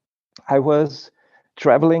 I was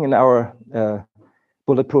traveling in our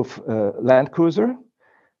bulletproof Land Cruiser.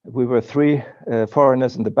 We were 3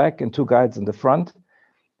 foreigners in the back and 2 guides in the front.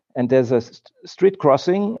 And there's a street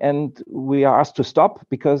crossing, and we are asked to stop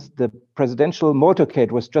because the presidential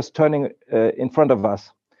motorcade was just turning in front of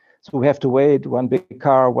us. So we have to wait, 1 big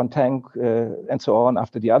car, 1 tank, and so on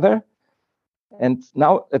after the other. And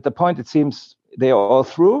now at the point, it seems they are all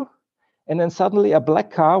through. And then suddenly a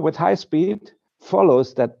black car with high speed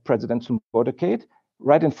follows that presidential motorcade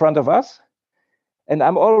right in front of us. And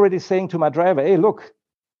I'm already saying to my driver, hey, look,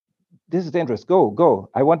 this is dangerous. Go.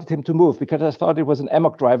 I wanted him to move because I thought it was an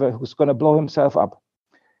amok driver who's going to blow himself up.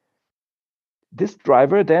 This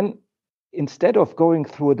driver then, instead of going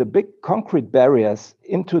through the big concrete barriers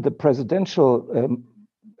into the presidential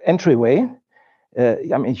entryway,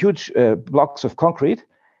 huge blocks of concrete,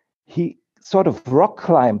 he sort of rock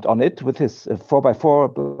climbed on it with his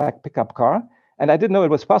 4x4 black pickup car. And I didn't know it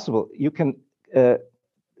was possible. You can,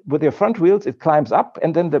 with your front wheels, it climbs up,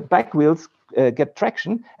 and then the back wheels get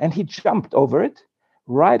traction, and he jumped over it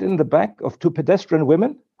right in the back of 2 pedestrian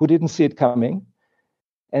women who didn't see it coming,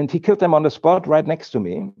 and he killed them on the spot right next to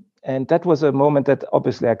me. And that was a moment that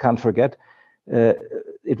obviously I can't forget.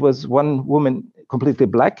 It was one woman completely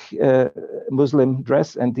black, Muslim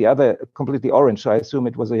dress, and the other completely orange, so I assume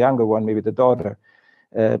it was a younger one, maybe the daughter.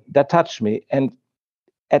 That touched me, and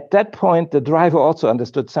at that point the driver also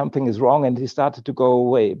understood something is wrong, and he started to go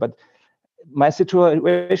away. But my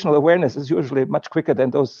situational awareness is usually much quicker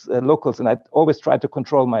than those locals, and I always try to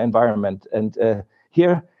control my environment. And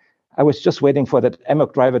here, I was just waiting for that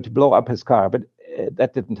amok driver to blow up his car, but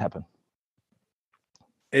that didn't happen.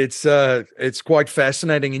 It's quite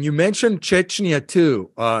fascinating, and you mentioned Chechnya too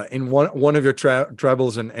in one of your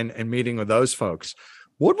travels and meeting with those folks.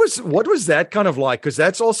 What was that kind of like? Because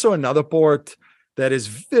that's also another part that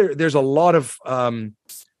is there's a lot of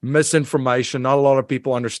misinformation. Not a lot of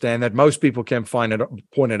people understand that. Most people can point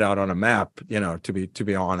it out on a map, to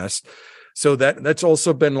be honest. So that's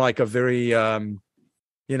also been like a very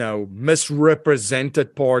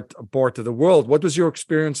misrepresented part of the world. What was your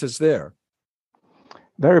experiences there?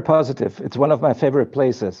 Very positive. It's one of my favorite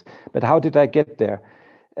places. But how did I get there?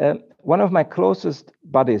 One of my closest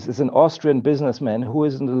buddies is an Austrian businessman who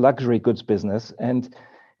is in the luxury goods business, and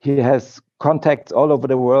he has contacts all over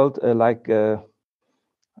the world, like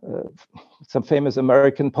some famous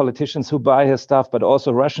American politicians who buy his stuff, but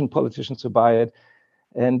also Russian politicians who buy it.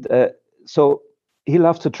 And so he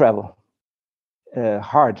loves to travel,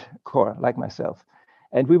 hardcore, like myself.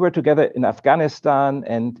 And we were together in Afghanistan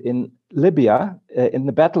and in Libya in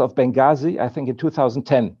the Battle of Benghazi, I think in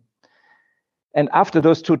 2010. And after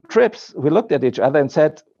those 2 trips, we looked at each other and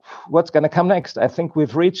said, what's going to come next? I think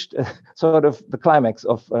we've reached sort of the climax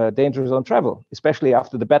of danger zone travel, especially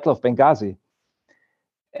after the Battle of Benghazi.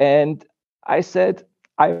 And I said,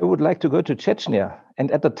 I would like to go to Chechnya.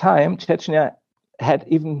 And at the time, Chechnya had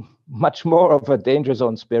even much more of a danger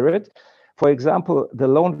zone spirit. For example, the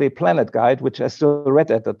Lonely Planet Guide, which I still read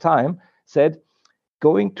at the time, said,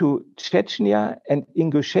 going to Chechnya and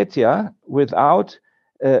Ingushetia without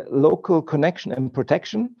local connection and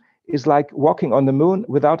protection is like walking on the moon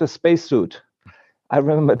without a spacesuit. I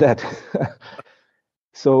remember that.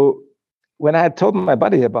 So when I had told my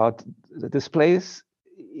buddy about this place,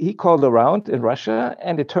 he called around in Russia,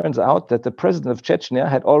 and it turns out that the president of Chechnya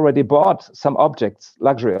had already bought some objects,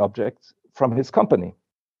 luxury objects, from his company.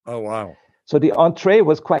 Oh, wow. So the entree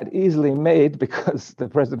was quite easily made because the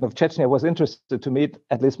president of Chechnya was interested to meet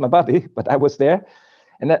at least my buddy, but I was there.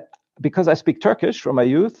 And because I speak Turkish from my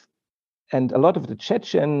youth, and a lot of the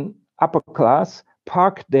Chechen upper class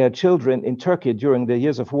parked their children in Turkey during the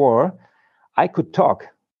years of war, I could talk.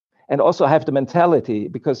 And also have the mentality,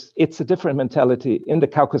 because it's a different mentality in the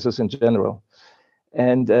Caucasus in general.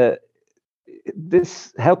 And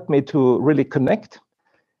this helped me to really connect.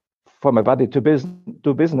 for my buddy to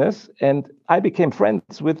do business. And I became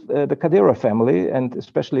friends with the Kadyrov family, and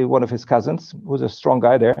especially one of his cousins, who's a strong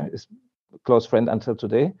guy there, is a close friend until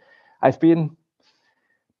today. I've been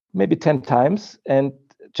maybe 10 times, and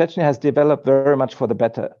Chechnya has developed very much for the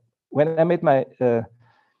better. When I made my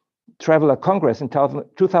Traveler Congress in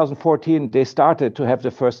 2014, they started to have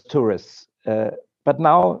the first tourists. But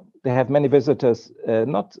now they have many visitors,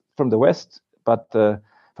 not from the West, but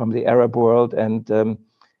from the Arab world. And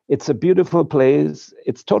it's a beautiful place.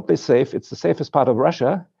 It's totally safe. It's the safest part of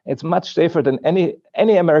Russia. It's much safer than any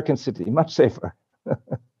American city, much safer.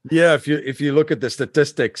 Yeah, if you look at the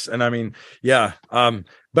statistics, and I mean, yeah,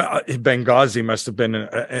 but Benghazi must have been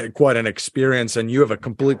quite an experience, and you have a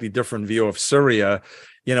completely different view of Syria.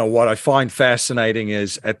 You know, what I find fascinating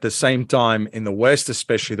is at the same time in the West,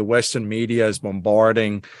 especially the Western media is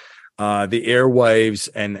bombarding the airwaves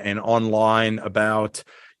and online about,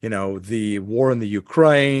 you know, the war in the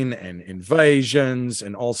Ukraine and invasions.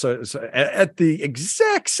 And also at the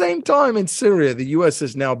exact same time in Syria, the U.S.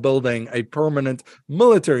 is now building a permanent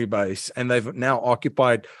military base, and they've now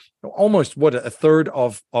occupied almost a third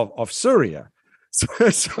of Syria. So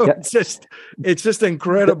yeah. it's just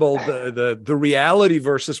incredible the reality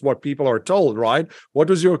versus what people are told, right? What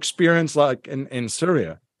was your experience like in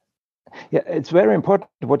Syria? Yeah, it's very important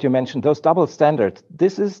what you mentioned, those double standards.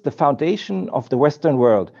 This is the foundation of the Western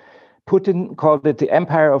world. Putin called it the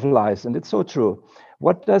empire of lies, and it's so true.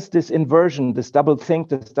 What does this inversion, this double think,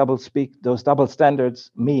 this double speak, those double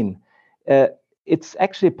standards mean? It's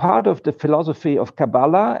actually part of the philosophy of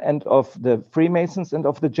Kabbalah and of the Freemasons and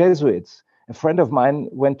of the Jesuits. A friend of mine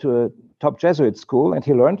went to a top Jesuit school, and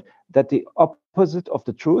he learned that the opposite of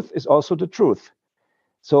the truth is also the truth.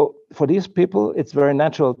 So for these people, it's very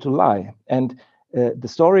natural to lie. And the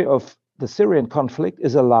story of the Syrian conflict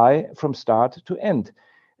is a lie from start to end.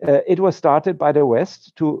 It was started by the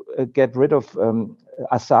West to get rid of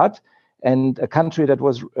Assad and a country that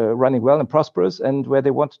was running well and prosperous, and where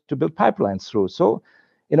they wanted to build pipelines through. So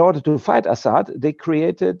in order to fight Assad, they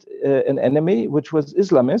created an enemy, which was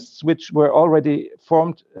Islamists, which were already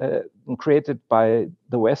formed and created by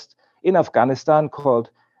the West in Afghanistan,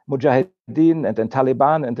 called Mujahideen, and then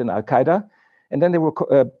Taliban, and then Al-Qaeda. And then they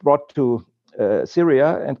were brought to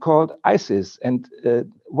Syria and called ISIS. And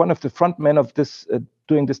one of the front men of this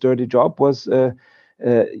doing this dirty job was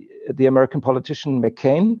the American politician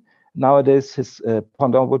McCain. Nowadays, his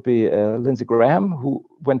pendant would be Lindsey Graham, who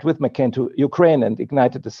went with McCain to Ukraine and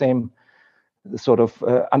ignited the same sort of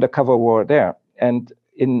undercover war there. And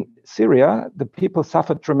in Syria, the people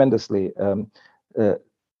suffered tremendously.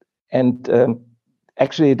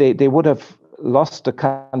 Actually, they would have lost the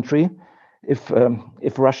country if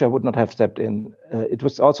Russia would not have stepped in. It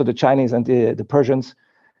was also the Chinese and the Persians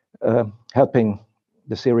helping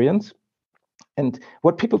the Syrians. And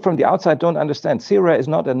what people from the outside don't understand, Syria is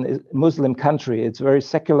not a Muslim country. It's very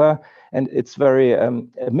secular, and it's very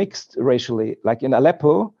mixed racially. Like in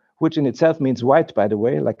Aleppo, which in itself means white, by the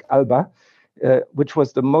way, like Alba, which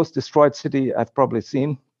was the most destroyed city I've probably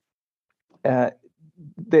seen.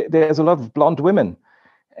 There's a lot of blonde women,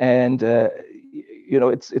 and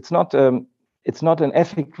it's not an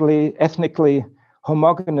ethnically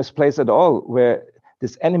homogeneous place at all, where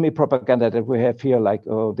this enemy propaganda that we have here, like,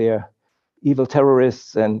 oh, they're evil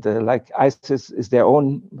terrorists, and like ISIS is their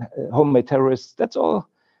own homemade terrorists. That's all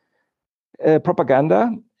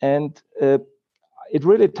propaganda. And it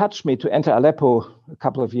really touched me to enter Aleppo a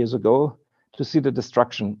couple of years ago to see the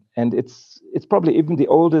destruction. And it's probably even the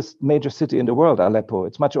oldest major city in the world, Aleppo.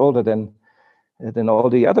 It's much older than all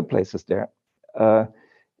the other places there.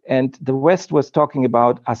 And the West was talking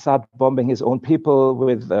about Assad bombing his own people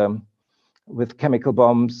with chemical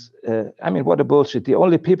bombs. I mean, what a bullshit. The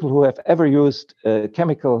only people who have ever used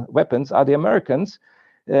chemical weapons are the Americans,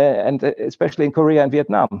 and especially in Korea and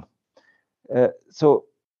Vietnam. So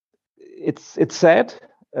it's sad,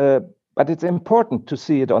 but it's important to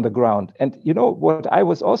see it on the ground. And you know what I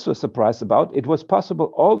was also surprised about? It was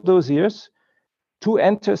possible all those years to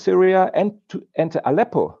enter Syria and to enter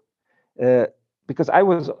Aleppo. Because I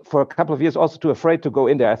was, for a couple of years, also too afraid to go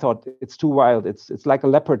in there. I thought it's too wild. It's like a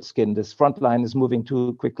leopard skin. This front line is moving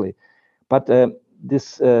too quickly. But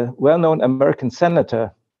this well-known American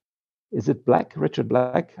senator, is it Black? Richard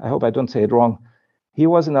Black? I hope I don't say it wrong. He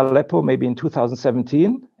was in Aleppo maybe in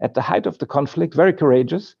 2017, at the height of the conflict, very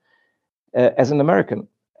courageous, as an American.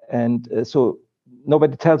 And so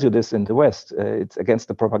nobody tells you this in the West. It's against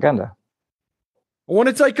the propaganda. I want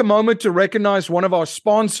to take a moment to recognize one of our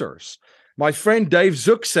sponsors. My friend Dave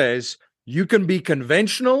Zook says, you can be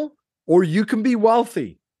conventional or you can be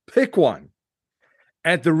wealthy. Pick one.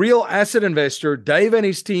 At The Real Asset Investor, Dave and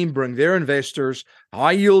his team bring their investors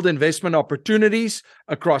high-yield investment opportunities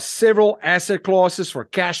across several asset classes for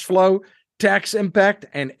cash flow, tax impact,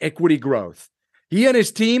 and equity growth. He and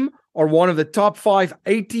his team are one of the top 5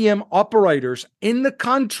 ATM operators in the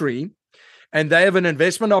country, and they have an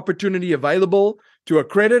investment opportunity available to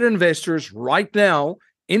accredited investors right now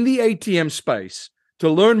in the ATM space. To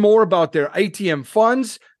learn more about their ATM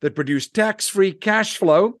funds that produce tax-free cash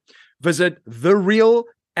flow, visit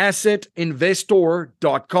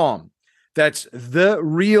therealassetinvestor.com. That's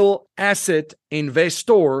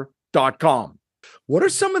therealassetinvestor.com. What are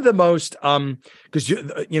some of the most, because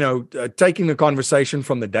taking the conversation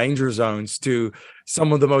from the danger zones to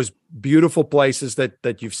some of the most beautiful places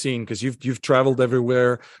that you've seen, because you've traveled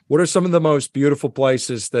everywhere. What are some of the most beautiful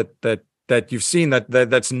places that you've seen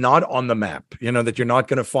that's not on the map? That you're not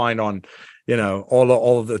going to find on,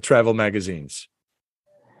 all of the travel magazines.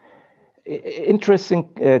 Interesting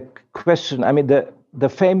question. I mean, the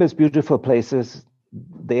famous beautiful places,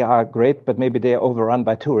 they are great, but maybe they are overrun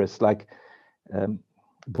by tourists. Like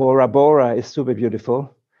Bora Bora is super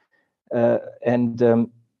beautiful, and the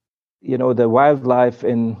wildlife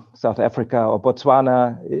in South Africa or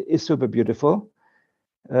Botswana is super beautiful.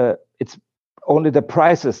 It's only the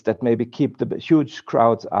prices that maybe keep the huge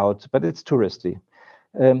crowds out, but it's touristy.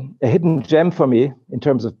 A hidden gem for me in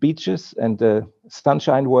terms of beaches and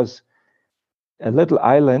sunshine was a little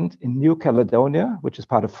island in New Caledonia, which is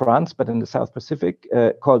part of France, but in the South Pacific,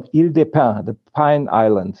 called Île des Pins, the Pine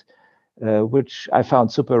Island, which I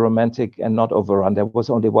found super romantic and not overrun. There was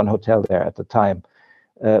only one hotel there at the time.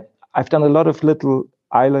 I've done a lot of little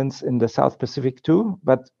islands in the South Pacific too,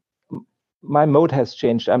 but my mode has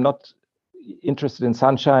changed. I'm not interested in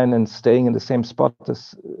sunshine and staying in the same spot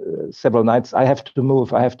as several nights. I have to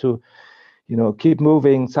move. I have to, keep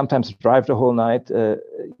moving, sometimes drive the whole night.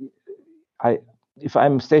 If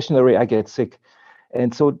I'm stationary, I get sick.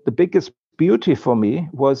 And so the biggest beauty for me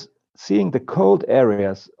was seeing the cold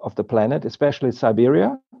areas of the planet, especially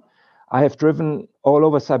Siberia. I have driven all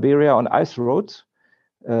over Siberia on ice roads,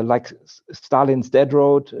 like Stalin's Dead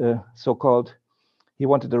Road, so-called. He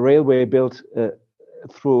wanted a railway built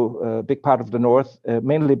through a big part of the north,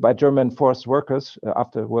 mainly by German forced workers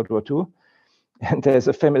after World War II. And there's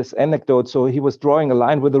a famous anecdote. So he was drawing a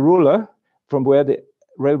line with a ruler from where the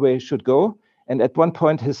railway should go, and at one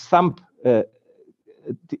point his thumb made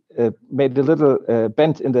a little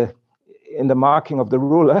bend in the marking of the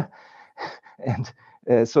ruler, and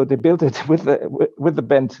so they built it with the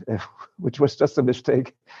bend, which was just a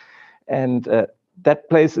mistake. And that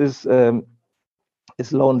place is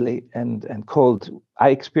lonely and cold. I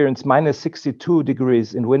experienced minus 62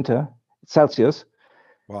 degrees in winter Celsius.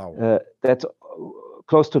 Wow, that's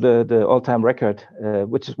close to the all-time record,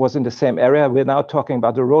 which was in the same area. We're now talking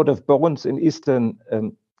about the Road of Bones in eastern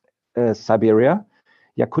Siberia,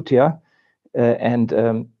 Yakutia, and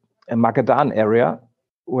a Magadan area,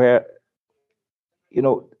 where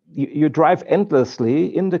you drive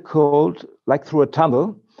endlessly in the cold, like through a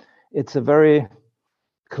tunnel. It's a very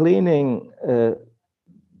cleaning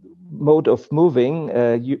mode of moving.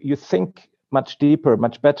 You think much deeper,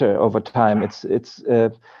 much better over time. It's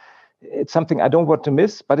something I don't want to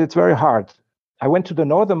miss, but it's very hard. I went to the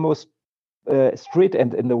northernmost street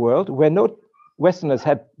end in the world where no Westerners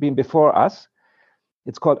had been before us.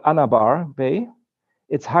 It's called Anabar Bay.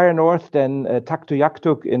 It's higher north than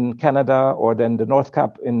Tuktoyaktuk in Canada or than the North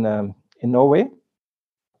Cap in Norway.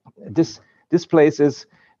 This place is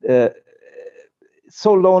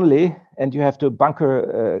so lonely, and you have to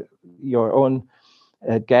bunker your own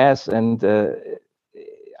gas, and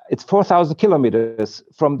it's 4,000 kilometers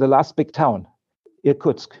from the last big town,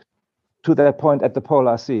 Irkutsk, to that point at the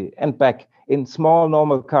Polar Sea and back in small,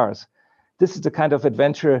 normal cars. This is the kind of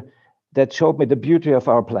adventure that showed me the beauty of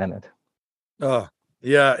our planet. Oh,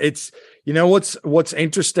 yeah. It's, what's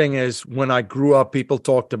interesting is when I grew up, people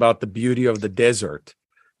talked about the beauty of the desert.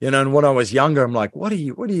 And when I was younger, I'm like, what are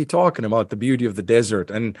you talking about? The beauty of the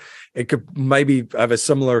desert. And it could maybe have a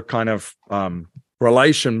similar kind of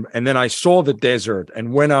relation. And then I saw the desert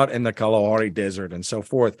and went out in the Kalahari Desert and so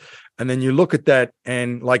forth. And then you look at that,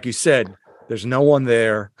 and like you said, there's no one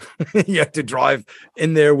there. You have to drive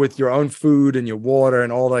in there with your own food and your water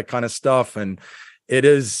and all that kind of stuff. And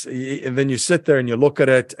then you sit there and you look at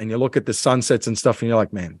it and you look at the sunsets and stuff, and you're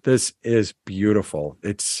like, man, this is beautiful.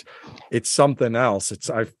 It's something else.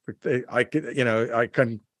 I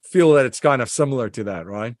can feel that it's kind of similar to that,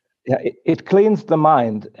 right? Yeah, it cleans the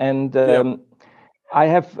mind. And I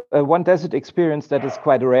have one desert experience that is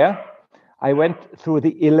quite rare. I went through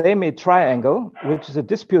the Ilemi Triangle, which is a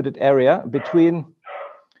disputed area between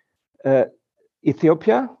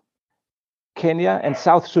Ethiopia, Kenya, and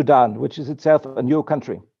South Sudan, which is itself a new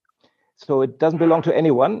country. So it doesn't belong to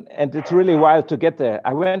anyone, and it's really wild to get there.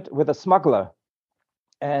 I went with a smuggler,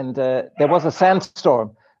 and there was a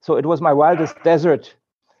sandstorm. So it was my wildest desert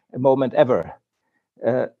moment ever.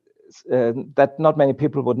 That not many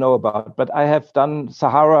people would know about. But I have done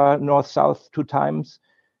Sahara north-south 2 times.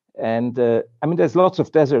 And I mean, there's lots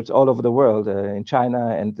of deserts all over the world, in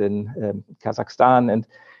China and in Kazakhstan and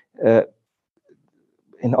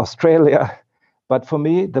in Australia. But for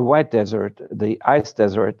me, the white desert, the ice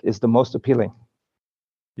desert, is the most appealing.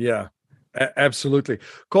 Yeah. Absolutely.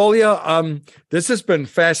 Kolja, this has been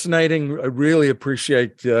fascinating. I really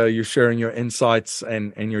appreciate you sharing your insights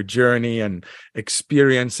and your journey and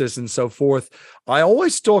experiences and so forth. I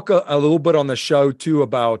always talk a little bit on the show too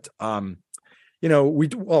about,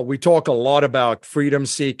 we talk a lot about freedom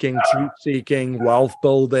seeking, truth seeking, wealth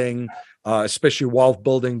building, especially wealth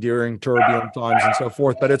building during turbulent times and so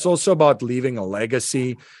forth. But it's also about leaving a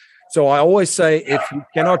legacy. So I always say, if you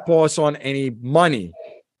cannot pass on any money,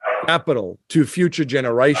 capital to future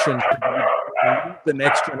generations, the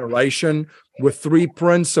next generation with 3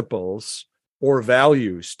 principles or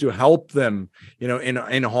values to help them,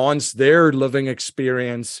 enhance their living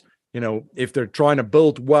experience. If they're trying to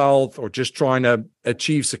build wealth or just trying to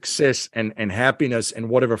achieve success and happiness in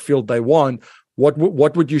whatever field they want,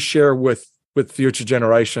 what would you share with future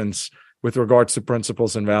generations with regards to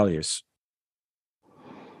principles and values?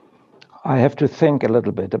 I have to think a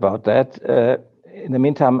little bit about that. In the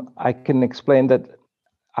meantime, I can explain that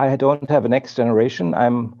I don't have a next generation.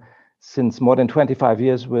 I'm since more than 25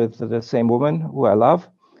 years with the same woman who I love,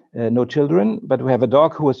 no children, but we have a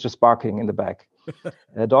dog who is just barking in the back.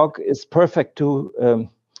 A dog is perfect to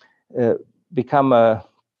become a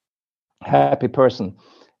happy person.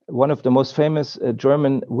 One of the most famous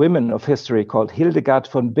German women of history, called Hildegard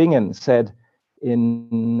von Bingen, said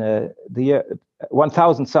in the year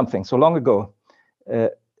 1000 something, so long ago,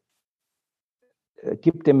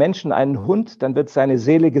 gib dem Menschen einen Hund, dann wird seine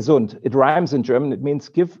Seele gesund. It rhymes in German. It means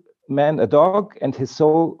give man a dog and his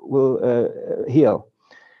soul will heal.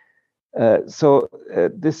 So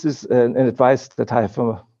this is an advice that I have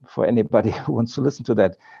for anybody who wants to listen to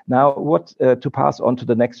that. Now, what to pass on to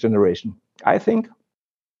the next generation? I think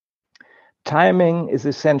timing is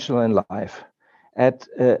essential in life. At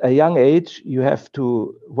a young age, you have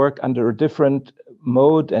to work under a different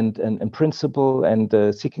mode and principle and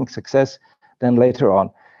seeking success than later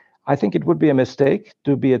on. I think it would be a mistake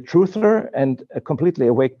to be a truther and a completely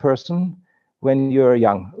awake person when you're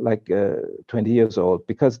young, like 20 years old,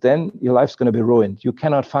 because then your life's going to be ruined. You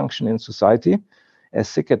cannot function in society, as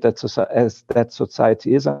sick as that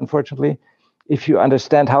society is, unfortunately. If you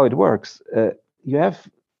understand how it works, you have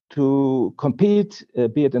to compete,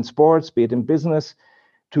 be it in sports, be it in business,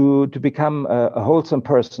 to become a wholesome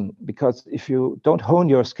person. Because if you don't hone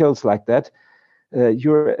your skills like that,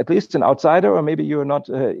 you're at least an outsider, or maybe you're not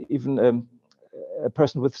even a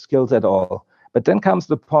person with skills at all. But then comes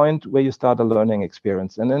the point where you start a learning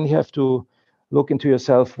experience, and then you have to look into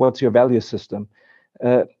yourself. What's your value system?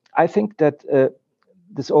 I think that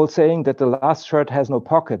this old saying that the last shirt has no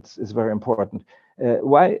pockets is very important.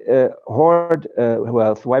 Why hoard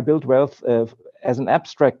wealth? Why build wealth as an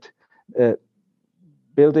abstract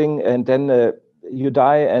building, and then you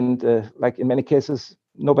die, and like in many cases,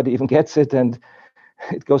 nobody even gets it, and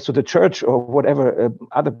it goes to the church or whatever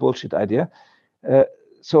other bullshit idea.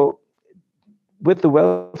 So with the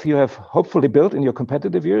wealth you have hopefully built in your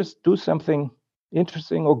competitive years, do something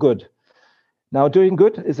interesting or good. Now, doing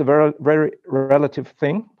good is a very, very relative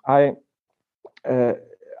thing. I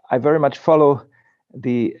very much follow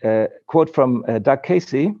the quote from Doug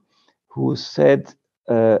Casey, who said,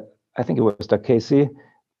 I think it was Doug Casey,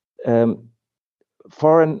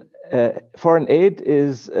 foreign aid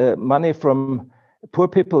is money from poor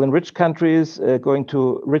people in rich countries going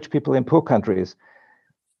to rich people in poor countries.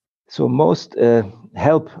 So most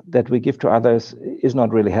help that we give to others is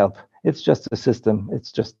not really help. It's just a system.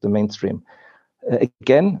 It's just the mainstream.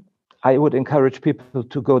 Again, I would encourage people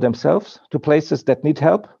to go themselves to places that need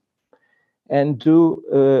help and do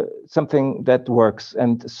something that works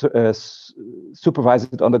and supervise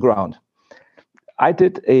it on the ground. I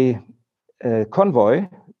did a convoy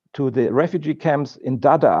to the refugee camps in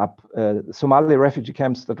Dadaab, Somali refugee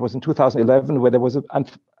camps. That was in 2011, where there was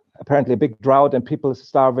apparently a big drought and people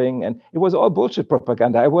starving, and it was all bullshit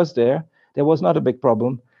propaganda. I was there. There was not a big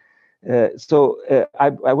problem. So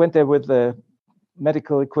I went there with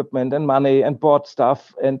medical equipment and money and bought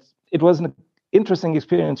stuff, and it was an interesting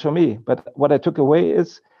experience for me. But what I took away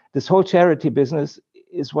is this whole charity business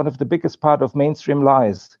is one of the biggest part of mainstream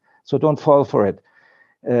lies. So don't fall for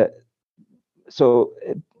it. So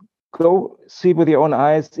go see with your own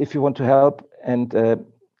eyes if you want to help, and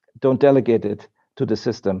don't delegate it to the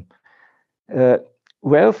system.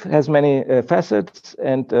 Wealth has many facets,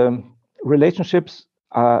 and relationships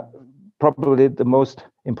are probably the most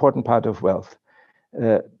important part of wealth.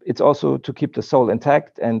 It's also to keep the soul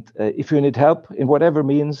intact, and if you need help in whatever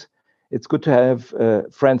means, it's good to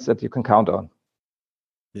have friends that you can count on.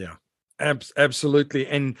 Yeah, absolutely.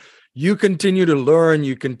 And you continue to learn,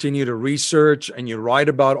 you continue to research, and you write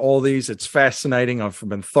about all these. It's fascinating. I've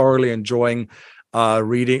been thoroughly enjoying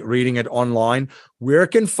reading it online. Where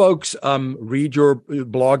can folks read your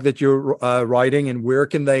blog that you're writing, and where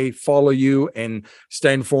can they follow you and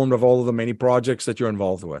stay informed of all of the many projects that you're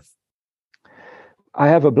involved with? I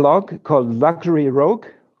have a blog called Luxury Rogue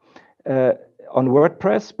on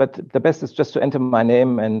WordPress, but the best is just to enter my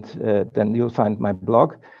name, and then you'll find my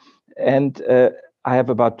blog. And I have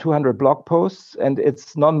about 200 blog posts, and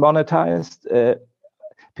it's non-monetized.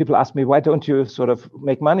 People ask me, why don't you sort of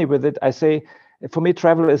make money with it? I say, for me,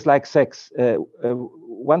 travel is like sex.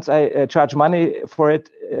 Once I charge money for it,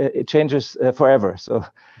 it changes forever. So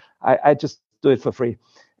I just do it for free.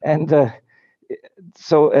 And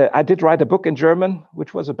so I did write a book in German,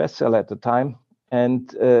 which was a bestseller at the time. And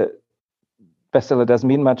bestseller doesn't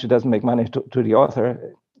mean much. It doesn't make money to the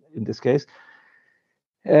author in this case.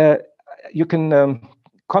 You can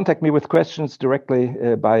contact me with questions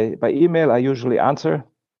directly by email. I usually answer.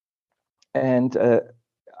 And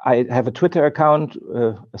I have a Twitter account,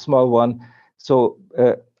 a small one. So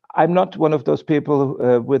I'm not one of those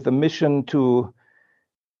people with a mission to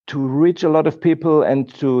reach a lot of people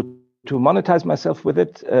and to monetize myself with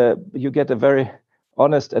it. You get a very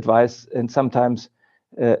honest advice, and sometimes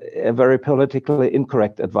a very politically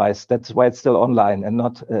incorrect advice. That's why it's still online and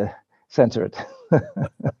not censored.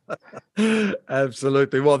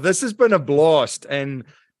 Absolutely. Well, this has been a blast, and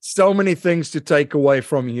so many things to take away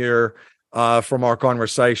from here, from our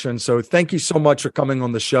conversation. So thank you so much for coming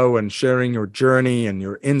on the show and sharing your journey and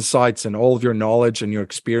your insights and all of your knowledge and your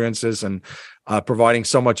experiences, and providing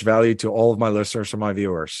so much value to all of my listeners and my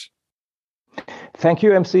viewers. Thank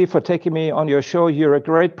you, MC, for taking me on your show. You're a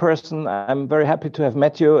great person. I'm very happy to have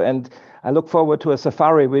met you, and I look forward to a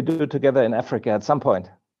safari we do together in Africa at some point.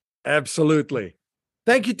 Absolutely.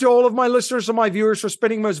 Thank you to all of my listeners and my viewers for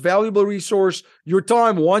spending the most valuable resource, your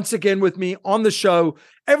time, once again with me on the show.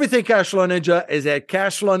 Everything Cashflow Ninja is at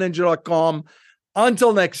cashflowninja.com.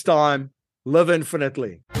 Until next time, live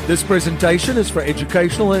infinitely. This presentation is for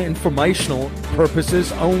educational and informational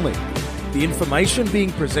purposes only. The information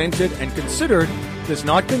being presented and considered does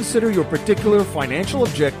not consider your particular financial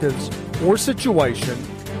objectives or situation,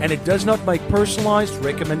 and it does not make personalized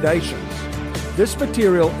recommendations. This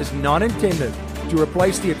material is not intended to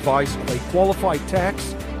replace the advice of a qualified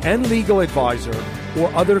tax and legal advisor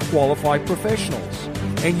or other qualified professionals,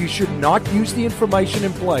 and you should not use the information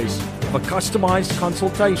in place of a customized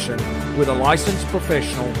consultation with a licensed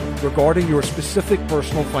professional regarding your specific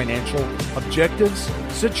personal financial objectives,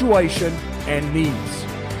 situation, and needs.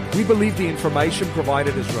 We believe the information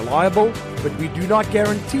provided is reliable, but we do not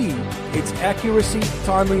guarantee its accuracy,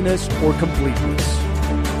 timeliness, or completeness.